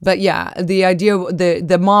the idea,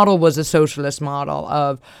 the model was a socialist model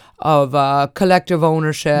of collective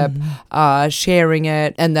ownership, sharing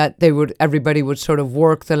it, and that everybody would sort of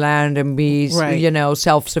work the land and be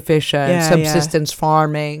self-sufficient, subsistence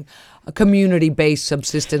farming, community-based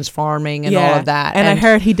subsistence farming, and all of that. And I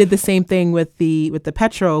heard he did the same thing with the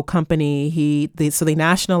Petro company. So they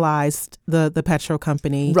nationalized the Petro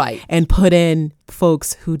company, and put in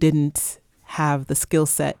folks who didn't have the skill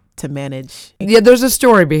set to manage. Yeah, there's a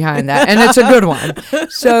story behind that, and it's a good one.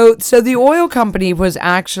 So the oil company was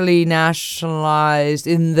actually nationalized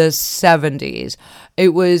in the 70s.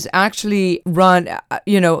 It was actually run,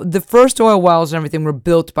 the first oil wells and everything were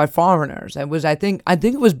built by foreigners. It was, I think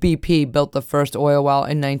it was BP built the first oil well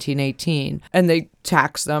in 1918, and they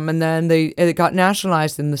taxed them, and then it got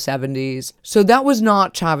nationalized in the 70s. So that was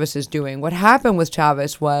not Chavez's doing. What happened with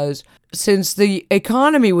Chavez was, since the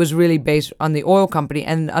economy was really based on the oil company,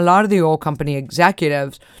 and a lot of the oil company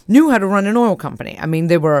executives knew how to run an oil company. I mean,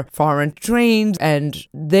 they were foreign trained, and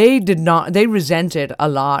they resented a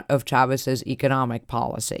lot of Chavez's economic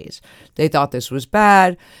policies. They thought this was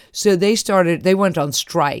bad. So they went on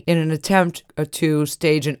strike in an attempt to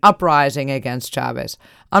stage an uprising against Chavez.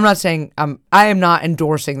 I'm not saying, I am not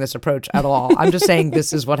endorsing this approach at all. I'm just saying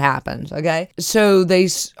this is what happened, okay? So they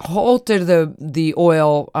halted the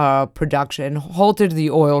oil production, halted the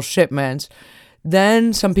oil shipments.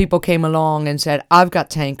 Then some people came along and said, I've got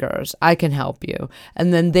tankers, I can help you.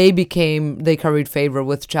 And then they curried favor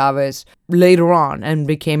with Chavez later on and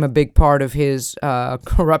became a big part of his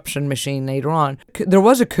corruption machine later on. There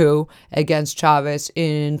was a coup against Chavez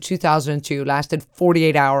in 2002, lasted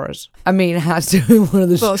 48 hours. I mean, it has to be one of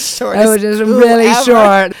the shortest. It was just really ever.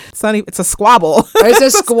 short. It's a squabble. It's a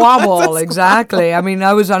squabble, exactly. I mean,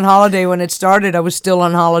 I was on holiday when it started. I was still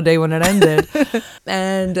on holiday when it ended.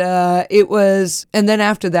 And and then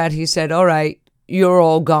after that, he said, all right, you're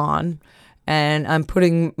all gone. And I'm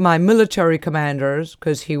putting my military commanders,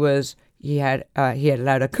 because he had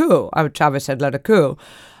led a coup. Chavez had led a coup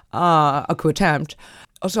attempt.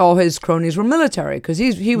 So all his cronies were military, because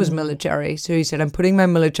he was military. So he said, I'm putting my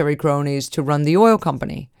military cronies to run the oil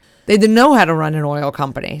company. They didn't know how to run an oil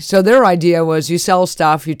company. So their idea was, you sell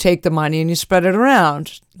stuff, you take the money, and you spread it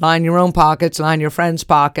around. Line your own pockets, line your friends'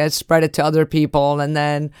 pockets, spread it to other people,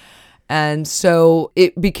 and so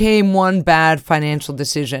it became one bad financial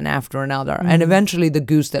decision after another. Mm-hmm. And eventually the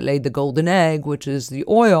goose that laid the golden egg, which is the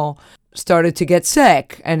oil, started to get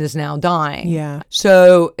sick and is now dying. Yeah.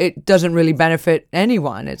 So it doesn't really benefit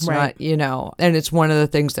anyone. It's right. not, and it's one of the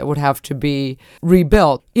things that would have to be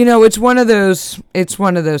rebuilt. It's one of those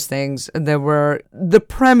things that were, the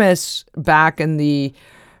premise back in the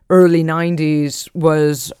early 90s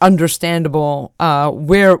was understandable.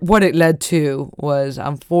 What it led to was,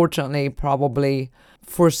 unfortunately, probably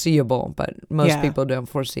foreseeable, but most people don't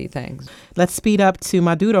foresee things. Let's speed up to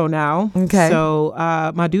Maduro now. Okay. So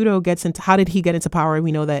Maduro how did he get into power?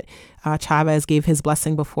 We know that Chavez gave his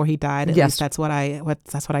blessing before he died. At least that's what I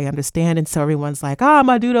understand. And so everyone's like,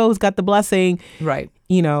 Maduro's got the blessing. Right.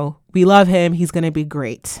 We love him. He's going to be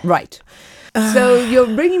great. Right. So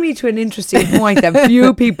you're bringing me to an interesting point that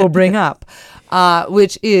few people bring up,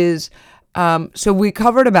 which is, so we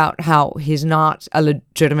covered about how he's not a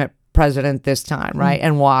legitimate president this time, right? Mm-hmm.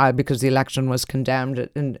 And why? Because the election was condemned,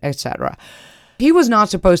 and etc. He was not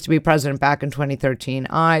supposed to be president back in 2013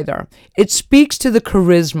 either. It speaks to the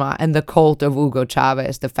charisma and the cult of Hugo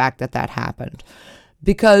Chavez, the fact that happened.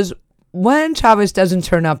 Because when Chavez doesn't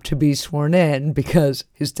turn up to be sworn in, because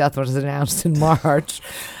his death was announced in March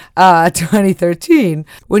 2013,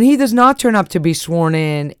 when he does not turn up to be sworn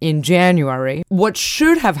in January, what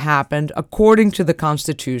should have happened, according to the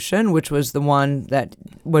Constitution, which was the one that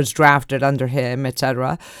was drafted under him,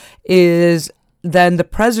 etc., is then the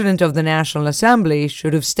president of the National Assembly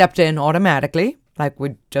should have stepped in automatically, like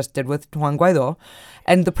we just did with Juan Guaido.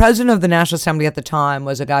 And the president of the National Assembly at the time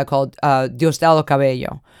was a guy called Diosdado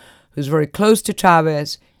Cabello, who's very close to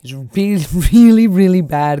Chavez. He's a really, really, really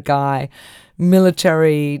bad guy,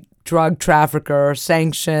 military, drug trafficker,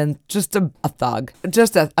 sanctioned, just a thug.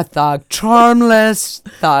 Just a thug. Charmless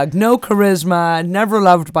thug. No charisma, never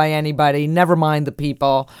loved by anybody, never mind the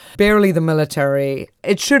people, barely the military.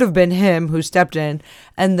 It should have been him who stepped in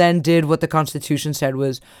and then did what the Constitution said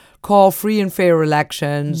was call free and fair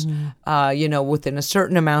elections, within a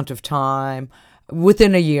certain amount of time.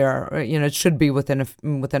 Within a year, it should be within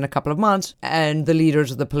a couple of months, and the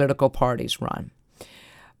leaders of the political parties run.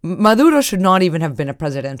 Maduro should not even have been a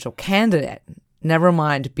presidential candidate, never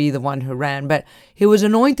mind be the one who ran, but he was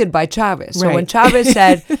anointed by Chavez. So when Chavez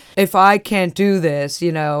said, if I can't do this,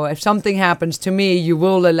 if something happens to me, you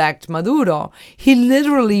will elect Maduro, he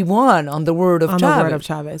literally won on the word of Chavez. On the word of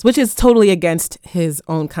Chavez, which is totally against his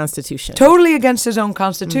own constitution. Totally against his own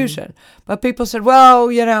constitution. But people said, well,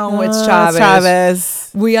 it's Chavez.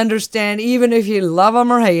 Chavez. We understand, even if you love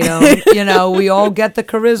him or hate him, we all get the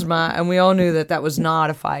charisma, and we all knew that was not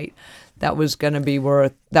a fight that was going to be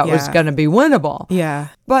was going to be winnable. Yeah.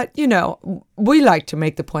 But, we like to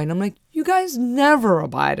make the point. I'm like, you guys never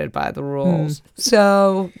abided by the rules.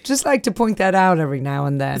 So just like to point that out every now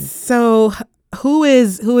and then. So who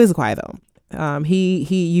is Guaido?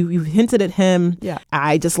 You hinted at him. Yeah.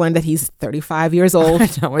 I just learned that he's 35 years old.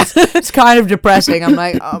 No, it's kind of depressing. I'm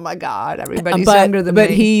like, oh my God, everybody's younger than me. But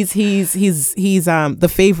he's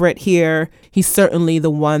the favorite here. He's certainly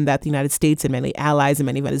the one that the United States and many allies and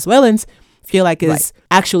many Venezuelans feel like is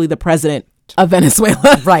actually the president of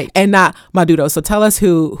Venezuela, right, and not Maduro. So tell us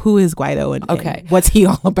who is Guaido and what's he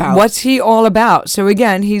all about? What's he all about? So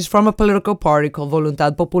again, he's from a political party called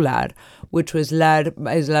Voluntad Popular, which is led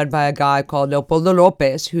by a guy called Leopoldo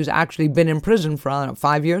Lopez, who's actually been in prison for, I don't know,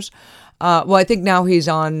 5 years. Well, I think now he's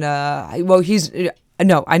on.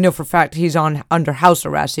 No, I know for a fact he's under house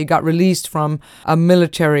arrest. He got released from a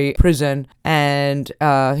military prison, and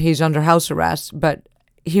he's under house arrest, but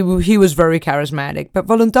he was very charismatic. But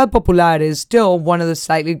Voluntad Popular is still one of the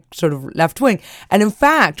slightly sort of left-wing. And in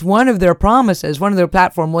fact, one of their promises, one of their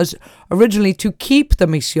platform was originally to keep the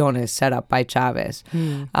misiones set up by Chavez.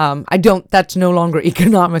 That's no longer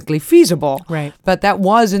economically feasible. Right. But that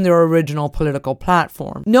was in their original political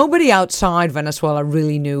platform. Nobody outside Venezuela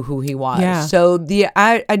really knew who he was. Yeah. So the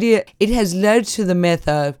idea, it has led to the myth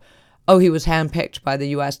of, oh, he was handpicked by the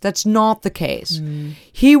U.S. That's not the case.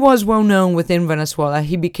 He was well known within Venezuela.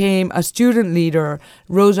 He became a student leader,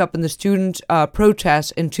 rose up in the student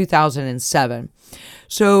protests in 2007.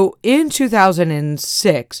 So in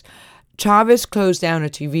 2006, Chavez closed down a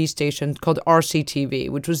TV station called RCTV,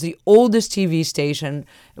 which was the oldest TV station.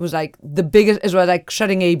 It was like the biggest, it was like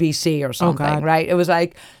shutting ABC or something, right? It was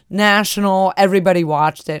like national, everybody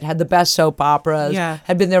watched it, had the best soap operas,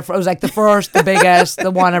 had been there for, it was like the first, the biggest,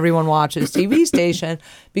 the one everyone watches TV station,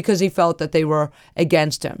 because he felt that they were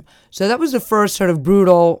against him. So that was the first sort of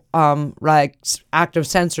brutal act of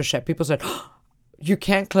censorship. People said, you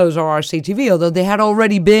can't close RCTV, although there had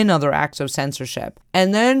already been other acts of censorship.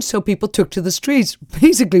 And then so people took to the streets,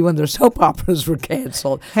 basically when their soap operas were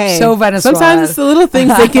canceled. Hey, so Venezuela. Sometimes it's the little things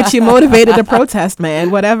that get you motivated to protest,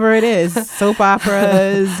 man, whatever it is. Soap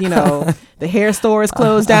operas, the hair store is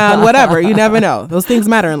closed down, whatever. You never know. Those things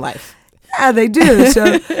matter in life. Yeah, they do.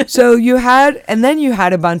 So you had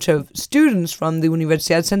a bunch of students from the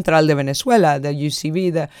Universidad Central de Venezuela, the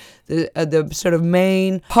UCV, the sort of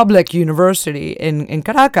main public university in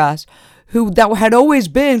Caracas, that had always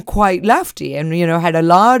been quite lefty and, had a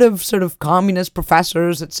lot of sort of communist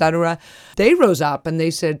professors, etc. They rose up and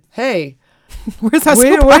they said, hey, we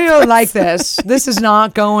don't like this. This is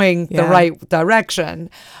not going the right direction.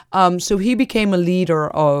 So he became a leader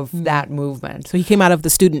of that movement. So he came out of the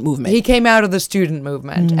student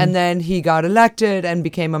movement. And then he got elected and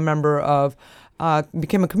became a member of,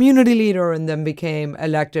 became a community leader, and then became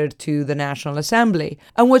elected to the National Assembly.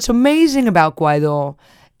 And what's amazing about Guaido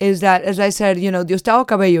is that, as I said, Diosdado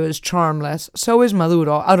Cabello is charmless. So is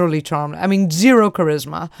Maduro, utterly charmless. I mean, zero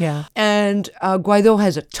charisma. Yeah. And Guaido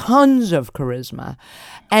has tons of charisma.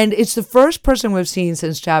 And it's the first person we've seen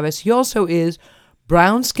since Chavez. He also is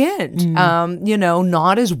brown-skinned,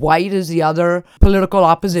 not as white as the other political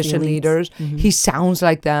opposition leaders. He sounds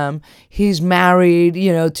like them. He's married,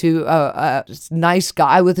 to a nice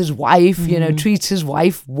guy with his wife, treats his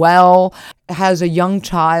wife well, has a young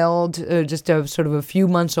child, just a sort of a few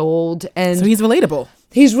months old. And so he's relatable.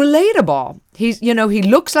 He's relatable. He's, he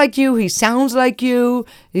looks like you. He sounds like you.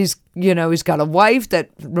 He's got a wife that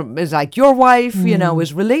is like your wife,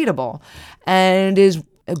 is relatable and is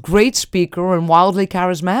a great speaker and wildly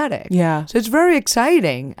charismatic. Yeah. So it's very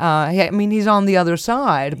exciting. He's on the other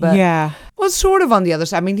side, but sort of on the other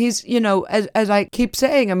side. I mean, he's, as I keep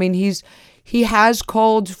saying, he has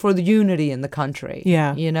called for the unity in the country.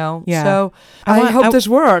 Yeah. Yeah. So I hope this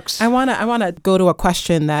works. I wanna go to a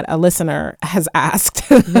question that a listener has asked.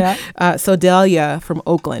 So Delia from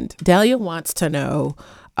Oakland. Delia wants to know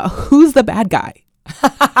who's the bad guy?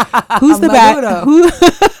 Who's the bad?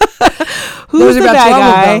 Who's the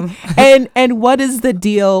bad guy? And what is the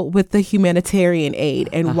deal with the humanitarian aid?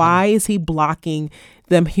 And why is he blocking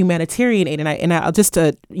the humanitarian aid? And I'll just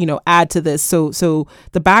add to this. So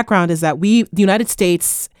the background is that the United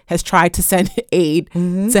States has tried to send aid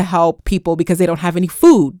to help people because they don't have any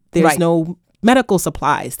food. There's no medical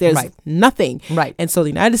supplies. There's nothing. Right. And so the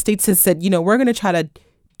United States has said, we're going to try to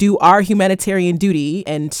do our humanitarian duty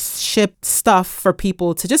and ship stuff for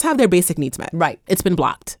people to just have their basic needs met. Right. It's been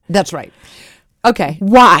blocked. That's right. Okay.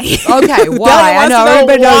 Why? Okay. Why? I know.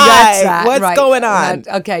 Everybody knows that. What's going on?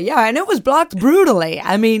 Okay. Yeah. And it was blocked brutally.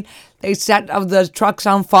 They set the trucks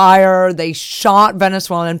on fire. They shot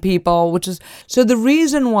Venezuelan people, so the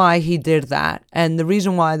reason why he did that and the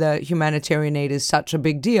reason why the humanitarian aid is such a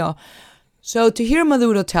big deal. So to hear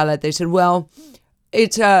Maduro tell it, they said, well,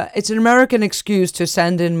 it's an American excuse to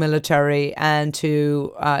send in military and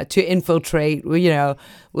to infiltrate,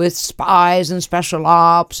 with spies and special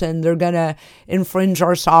ops, and they're gonna infringe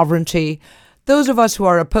our sovereignty. Those of us who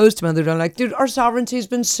are opposed to Maduro are like, dude, our sovereignty has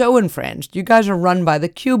been so infringed. You guys are run by the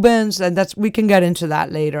Cubans, and we can get into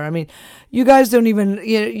that later. I mean, you guys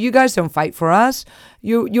don't fight for us.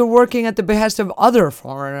 You're working at the behest of other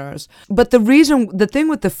foreigners. But the thing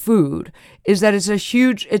with the food is that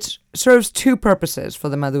it serves two purposes for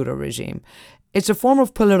the Maduro regime. It's a form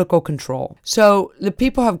of political control. So the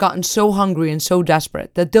people have gotten so hungry and so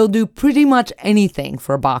desperate that they'll do pretty much anything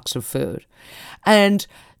for a box of food. And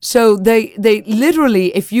so they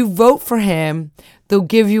literally, if you vote for him, they'll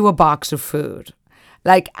give you a box of food,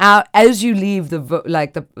 like as you leave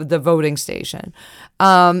the voting station,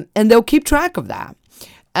 and they'll keep track of that,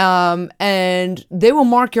 and they will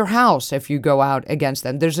mark your house if you go out against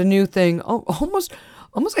them. There's a new thing, almost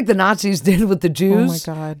like the Nazis did with the Jews.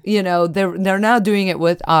 Oh my God! They're now doing it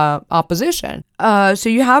with opposition. So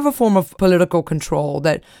you have a form of political control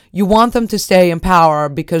that you want them to stay in power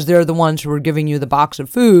because they're the ones who are giving you the box of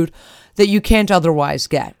food that you can't otherwise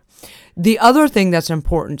get. The other thing that's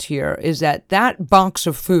important here is that box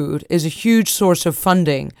of food is a huge source of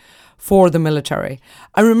funding for the military.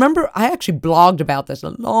 I remember I actually blogged about this a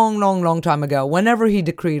long, long, long time ago. Whenever he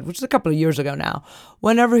decreed, which is a couple of years ago now,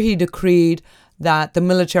 whenever he decreed that the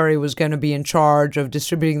military was going to be in charge of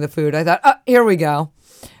distributing the food, I thought, here we go.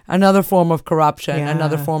 Another form of corruption,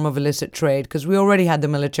 another form of illicit trade, because we already had the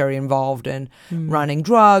military involved in running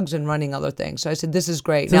drugs and running other things. So I said, this is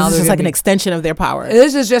great. So now this is like an extension of their power.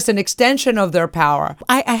 This is just an extension of their power.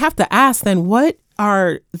 I have to ask then, what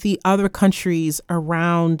are the other countries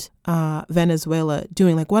around Venezuela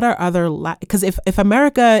doing? Like, what are other, because if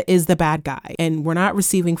America is the bad guy and we're not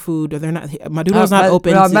receiving food, or they're not, Maduro's not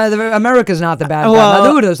open. America's not the bad guy.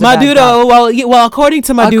 Maduro's the bad guy. Well, according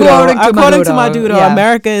to Maduro, yeah.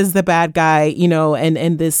 America is the bad guy,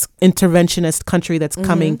 and this interventionist country that's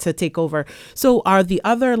coming to take over. So are the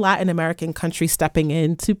other Latin American countries stepping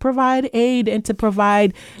in to provide aid and to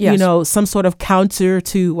provide, some sort of counter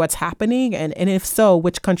to what's happening? And if so,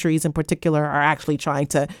 which countries in particular are actually trying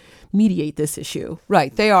to mediate this issue?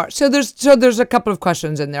 Right, they are. So there's a couple of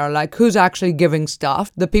questions in there, like who's actually giving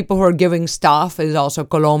stuff. The people who are giving stuff is also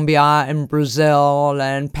Colombia and Brazil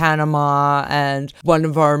and Panama, and one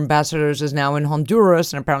of our ambassadors is now in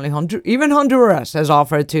Honduras, and apparently even Honduras has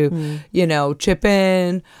offered to, chip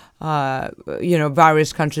in.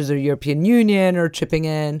 Various countries of the European Union are chipping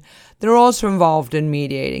in. They're also involved in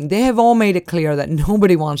mediating. They have all made it clear that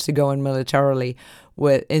nobody wants to go in militarily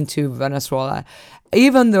into Venezuela.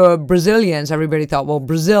 Even the Brazilians, everybody thought, well,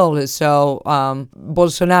 Brazil is so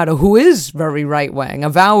Bolsonaro, who is very right-wing,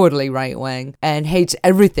 avowedly right-wing, and hates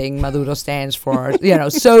everything Maduro stands for,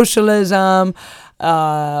 socialism,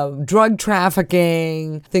 drug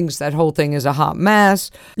trafficking, thinks that whole thing is a hot mess.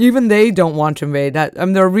 Even they don't want to invade that.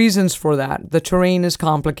 There are reasons for that. The terrain is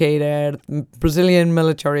complicated. Brazilian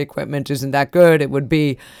military equipment isn't that good. It would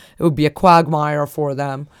be a quagmire for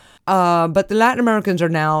them. But the Latin Americans are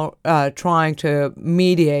now trying to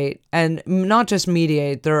mediate, and not just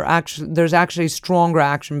mediate. There's actually stronger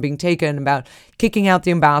action being taken about kicking out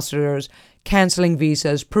the ambassadors, canceling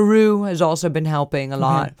visas. Peru has also been helping a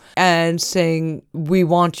lot and saying, we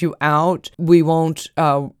want you out. We won't,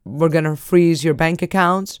 we're going to freeze your bank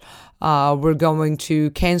accounts. We're going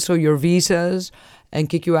to cancel your visas and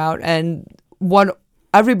kick you out. And what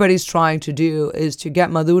everybody's trying to do is to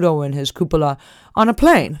get Maduro and his cupola on a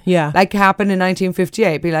plane. Yeah. Like happened in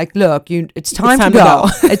 1958. Be like, look, it's time to go.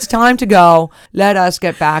 It's time to go. Let us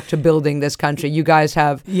get back to building this country. You guys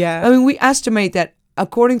have... Yeah. I mean, we estimate that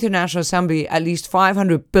according to the National Assembly, at least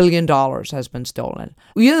 $500 billion has been stolen.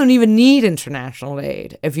 You don't even need international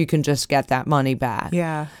aid if you can just get that money back.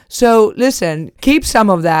 Yeah. So listen, keep some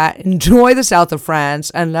of that, enjoy the south of France,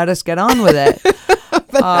 and let us get on with it.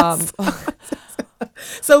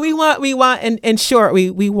 So we want, in short,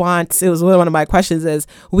 we want, it was one of my questions is,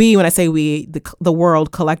 when I say we, the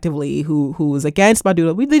world collectively who is against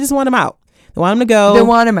Maduro, they just want him out. They want him to go. They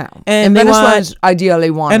want him out. And Venezuelans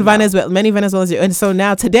ideally want him out. Many Venezuelans do. And so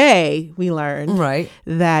now today we learned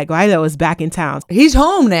that Guaido is back in town. He's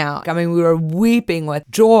home now. I mean, we were weeping with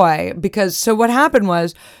joy because, so what happened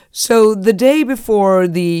was, so the day before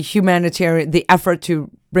the effort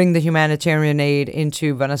to bring the humanitarian aid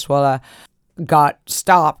into Venezuela got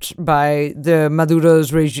stopped by the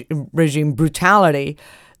Maduro's regime brutality,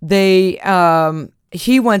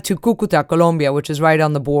 he went to Cúcuta, Colombia, which is right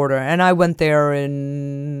on the border. And I went there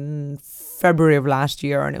in February of last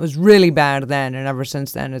year, and it was really bad then. And ever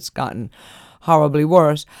since then, it's gotten horribly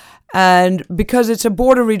worse. And because it's a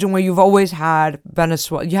border region where you've always had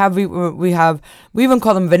Venezuela, we even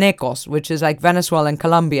call them Venecos, which is like Venezuelan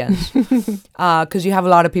Colombians, because you have a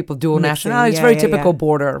lot of people dual nationality. It's very typical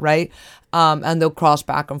border, right? And they'll cross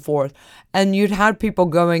back and forth. And you'd had people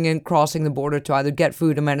going and crossing the border to either get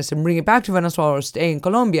food and medicine, bring it back to Venezuela, or stay in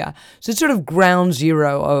Colombia. So it's sort of ground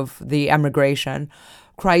zero of the emigration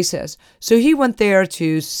crisis. So he went there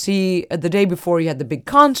to see, the day before he had the big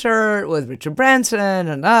concert with Richard Branson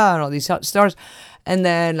and all these stars, and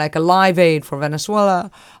then like a Live Aid for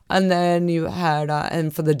Venezuela, and then you had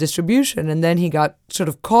and for the distribution, and then he got sort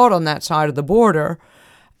of caught on that side of the border,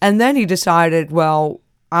 and then he decided, well,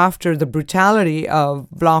 after the brutality of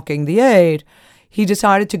blocking the aid, he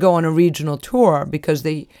decided to go on a regional tour because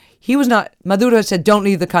Maduro said, don't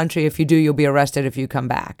leave the country. If you do, you'll be arrested if you come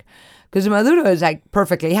back. Because Maduro is like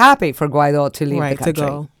perfectly happy for Guaido to leave the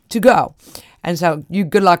country. To go. And so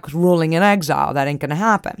good luck ruling in exile. That ain't going to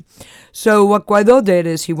happen. So what Guaido did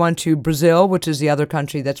is he went to Brazil, which is the other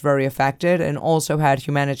country that's very affected, and also had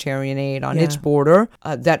humanitarian aid on its border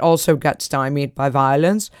that also got stymied by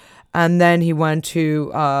violence. And then he went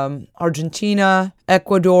to Argentina,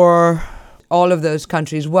 Ecuador. All of those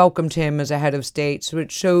countries welcomed him as a head of state, so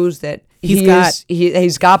it shows that he's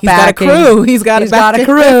got backing. He's got a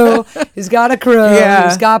crew. He's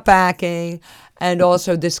got backing, and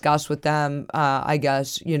also discuss with them, I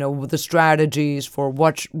guess, the strategies for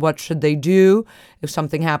what should they do if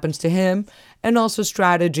something happens to him, and also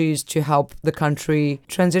strategies to help the country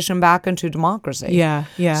transition back into democracy. Yeah.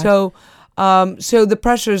 So the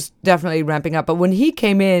pressure's definitely ramping up. But when he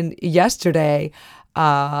came in yesterday,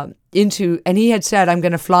 and he had said, I'm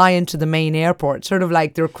going to fly into the main airport, sort of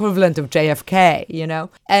like the equivalent of JFK,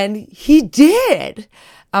 and he did.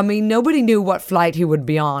 I mean, nobody knew what flight he would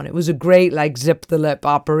be on. It was a great, like, zip the lip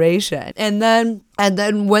operation. And then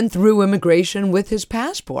went through immigration with his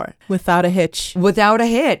passport. Without a hitch.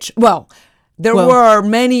 Well, there were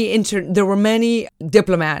many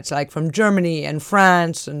diplomats, like from Germany and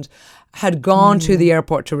France, and had gone to the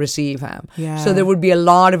airport to receive him. Yeah. So there would be a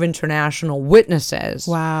lot of international witnesses.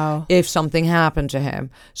 Wow. If something happened to him.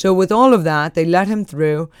 So with all of that, they let him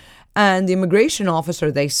through. And the immigration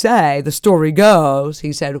officer, they say, the story goes,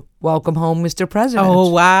 he said, welcome home, Mr. President. Oh,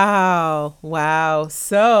 wow.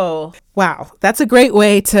 So, wow. That's a great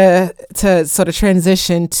way to sort of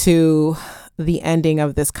transition to the ending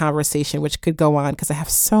of this conversation, which could go on because I have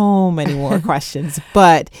so many more questions.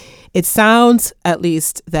 But it sounds, at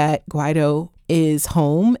least, that Guaido is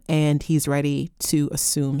home and he's ready to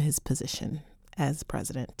assume his position as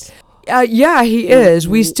president. Yeah, he is.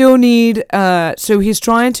 We still need, so he's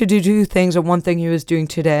trying to do two things. And one thing he was doing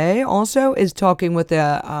today also is talking with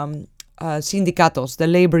the sindicatos, the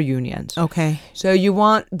labor unions. Okay. So you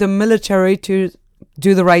want the military to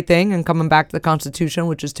do the right thing and coming back to the Constitution,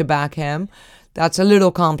 which is to back him. That's a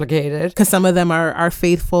little complicated. Because some of them are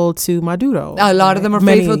faithful to Maduro. A lot of them are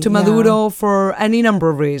faithful to Maduro for any number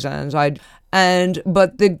of reasons.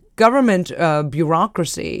 But the government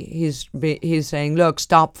bureaucracy, he's saying, look,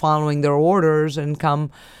 stop following their orders and come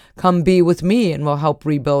be with me and we'll help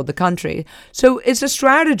rebuild the country. So it's a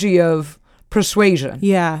strategy of persuasion.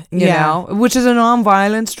 Yeah. You know, which is a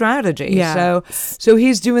nonviolent strategy. Yeah. So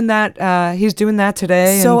he's doing that. He's doing that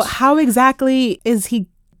today. So how exactly is he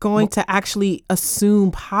going to actually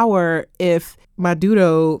assume power if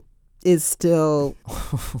Maduro is still,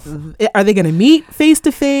 are they going to meet face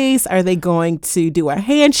to face? Are they going to do a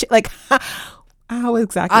handshake? Like, how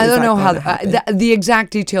exactly? I don't know how the exact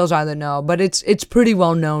details. I don't know, but it's pretty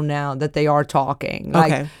well known now that they are talking.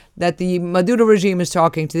 Like, that the Maduro regime is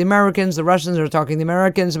talking to the Americans, the Russians are talking to the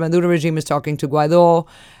Americans, the Maduro regime is talking to Guaido.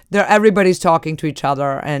 Everybody's talking to each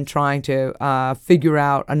other and trying to figure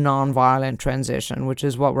out a nonviolent transition, which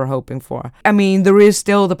is what we're hoping for. I mean, there is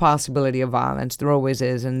still the possibility of violence. There always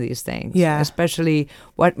is in these things. Yeah. Especially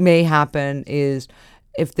what may happen is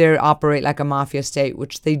if they operate like a mafia state,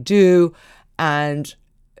 which they do, and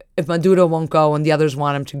if Maduro won't go and the others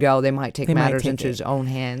want him to go, they might take matters into his own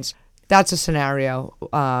hands. That's a scenario.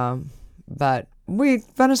 But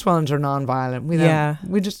Venezuelans are nonviolent.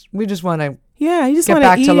 We just want to. Yeah, you just get want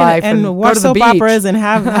back to eat to life and watch soap operas and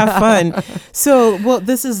have fun. So,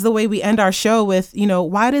 this is the way we end our show with,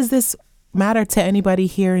 why does this matter to anybody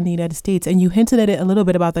here in the United States? And you hinted at it a little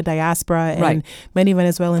bit about the diaspora, and many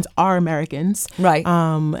Venezuelans are Americans. Right.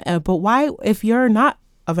 But why, if you're not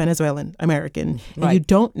a Venezuelan American and Right. you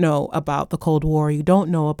don't know about the Cold War, you don't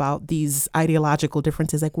know about these ideological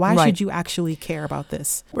differences, like why Right. should you actually care about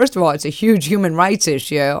this? First of all, it's a huge human rights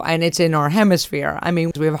issue, and it's in our hemisphere. I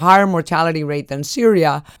mean, we have a higher mortality rate than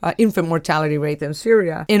Syria, infant mortality rate than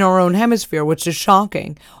Syria, in our own hemisphere, which is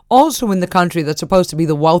shocking. Also in the country that's supposed to be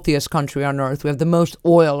the wealthiest country on earth. We have the most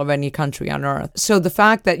oil of any country on earth. So the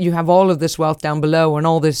fact that you have all of this wealth down below and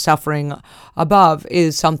all this suffering above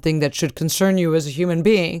is something that should concern you as a human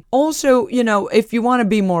being. Also, you know, if you want to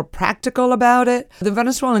be more practical about it, the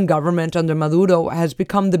Venezuelan government under Maduro has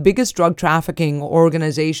become the biggest drug trafficking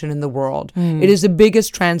organization in the world. It is the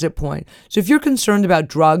biggest transit point. So if you're concerned about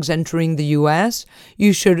drugs entering the U.S.,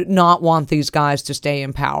 you should not want these guys to stay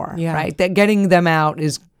in power, Yeah. right? That getting them out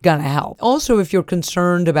is gonna help. Also, if you're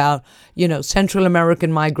concerned about, you know, Central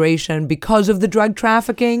American migration because of the drug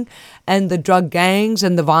trafficking and the drug gangs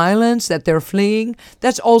and the violence that they're fleeing,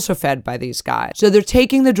 that's also fed by these guys. So they're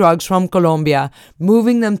taking the drugs from Colombia,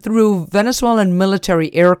 moving them through Venezuelan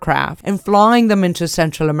military aircraft and flying them into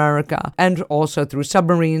Central America, and also through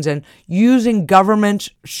submarines, and using government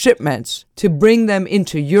shipments to bring them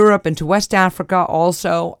into Europe, into West Africa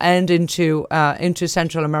also, and into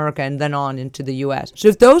Central America, and then on into the U.S. So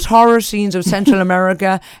if those horror scenes of Central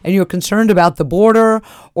America, and you're concerned about the border,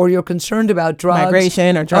 or you're concerned about drugs,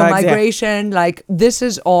 Migration or drugs, like this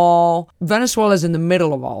is all, Venezuela's in the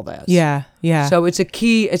middle of all this. Yeah. So it's a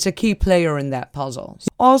key player in that puzzle.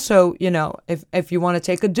 Also, you know, if you want to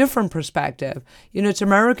take a different perspective, you know, it's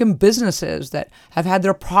American businesses that have had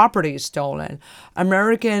their properties stolen,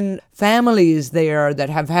 American families there that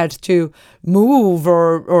have had to move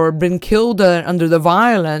or been killed under the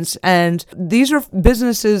violence. And these are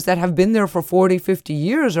businesses that have been there for 40, 50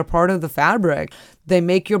 years, are part of the fabric. They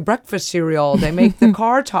make your breakfast cereal, they make the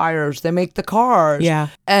car tires, they make the cars. Yeah.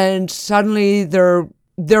 And suddenly they're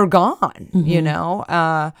gone, you know,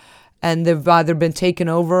 and they've either been taken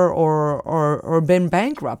over or been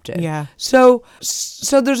bankrupted. Yeah. So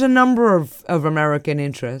there's a number of American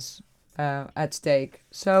interests at stake.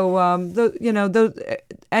 So,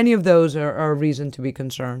 any of those are a reason to be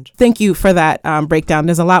concerned. Thank you for that breakdown.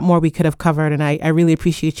 There's a lot more we could have covered, and I really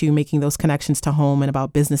appreciate you making those connections to home and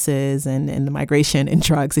about businesses and the migration and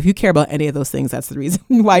drugs. If you care about any of those things, that's the reason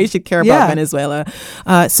why you should care about Venezuela.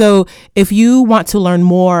 So if you want to learn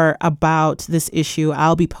more about this issue,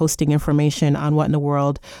 I'll be posting information on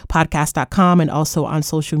whatintheworldpodcast.com and also on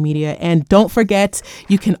social media. And don't forget,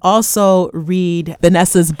 you can also read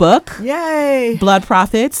Vanessa's book, Yay! Blood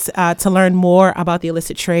Profits, to learn more about the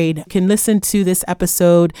illicit trade. You can listen to this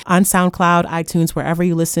episode on SoundCloud, iTunes, wherever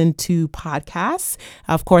you listen to podcasts.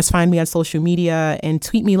 Of course, find me on social media and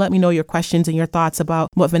tweet me. Let me know your questions and your thoughts about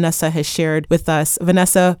what Vanessa has shared with us.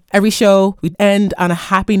 Vanessa, every show we end on a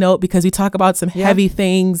happy note because we talk about some heavy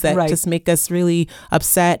things that just make us really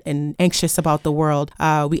upset and anxious about the world.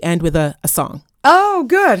 We end with a song. Oh,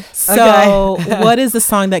 good. So what is the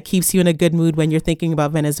song that keeps you in a good mood when you're thinking about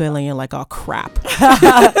Venezuela and you're like, oh, crap?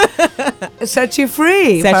 Set You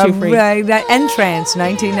Free. Set You Free. That Entrance,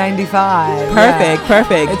 1995.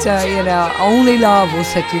 Perfect. It's only love will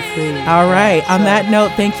set you free. All right. On that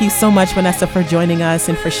note, thank you so much, Vanessa, for joining us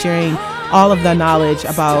and for sharing all of the knowledge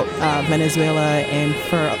about Venezuela and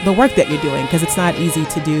for the work that you're doing, because it's not easy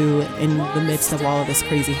to do in the midst of all of this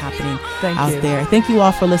crazy happening out there. Thank you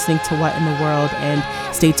all for listening to What in the World, and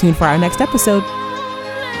stay tuned for our next episode.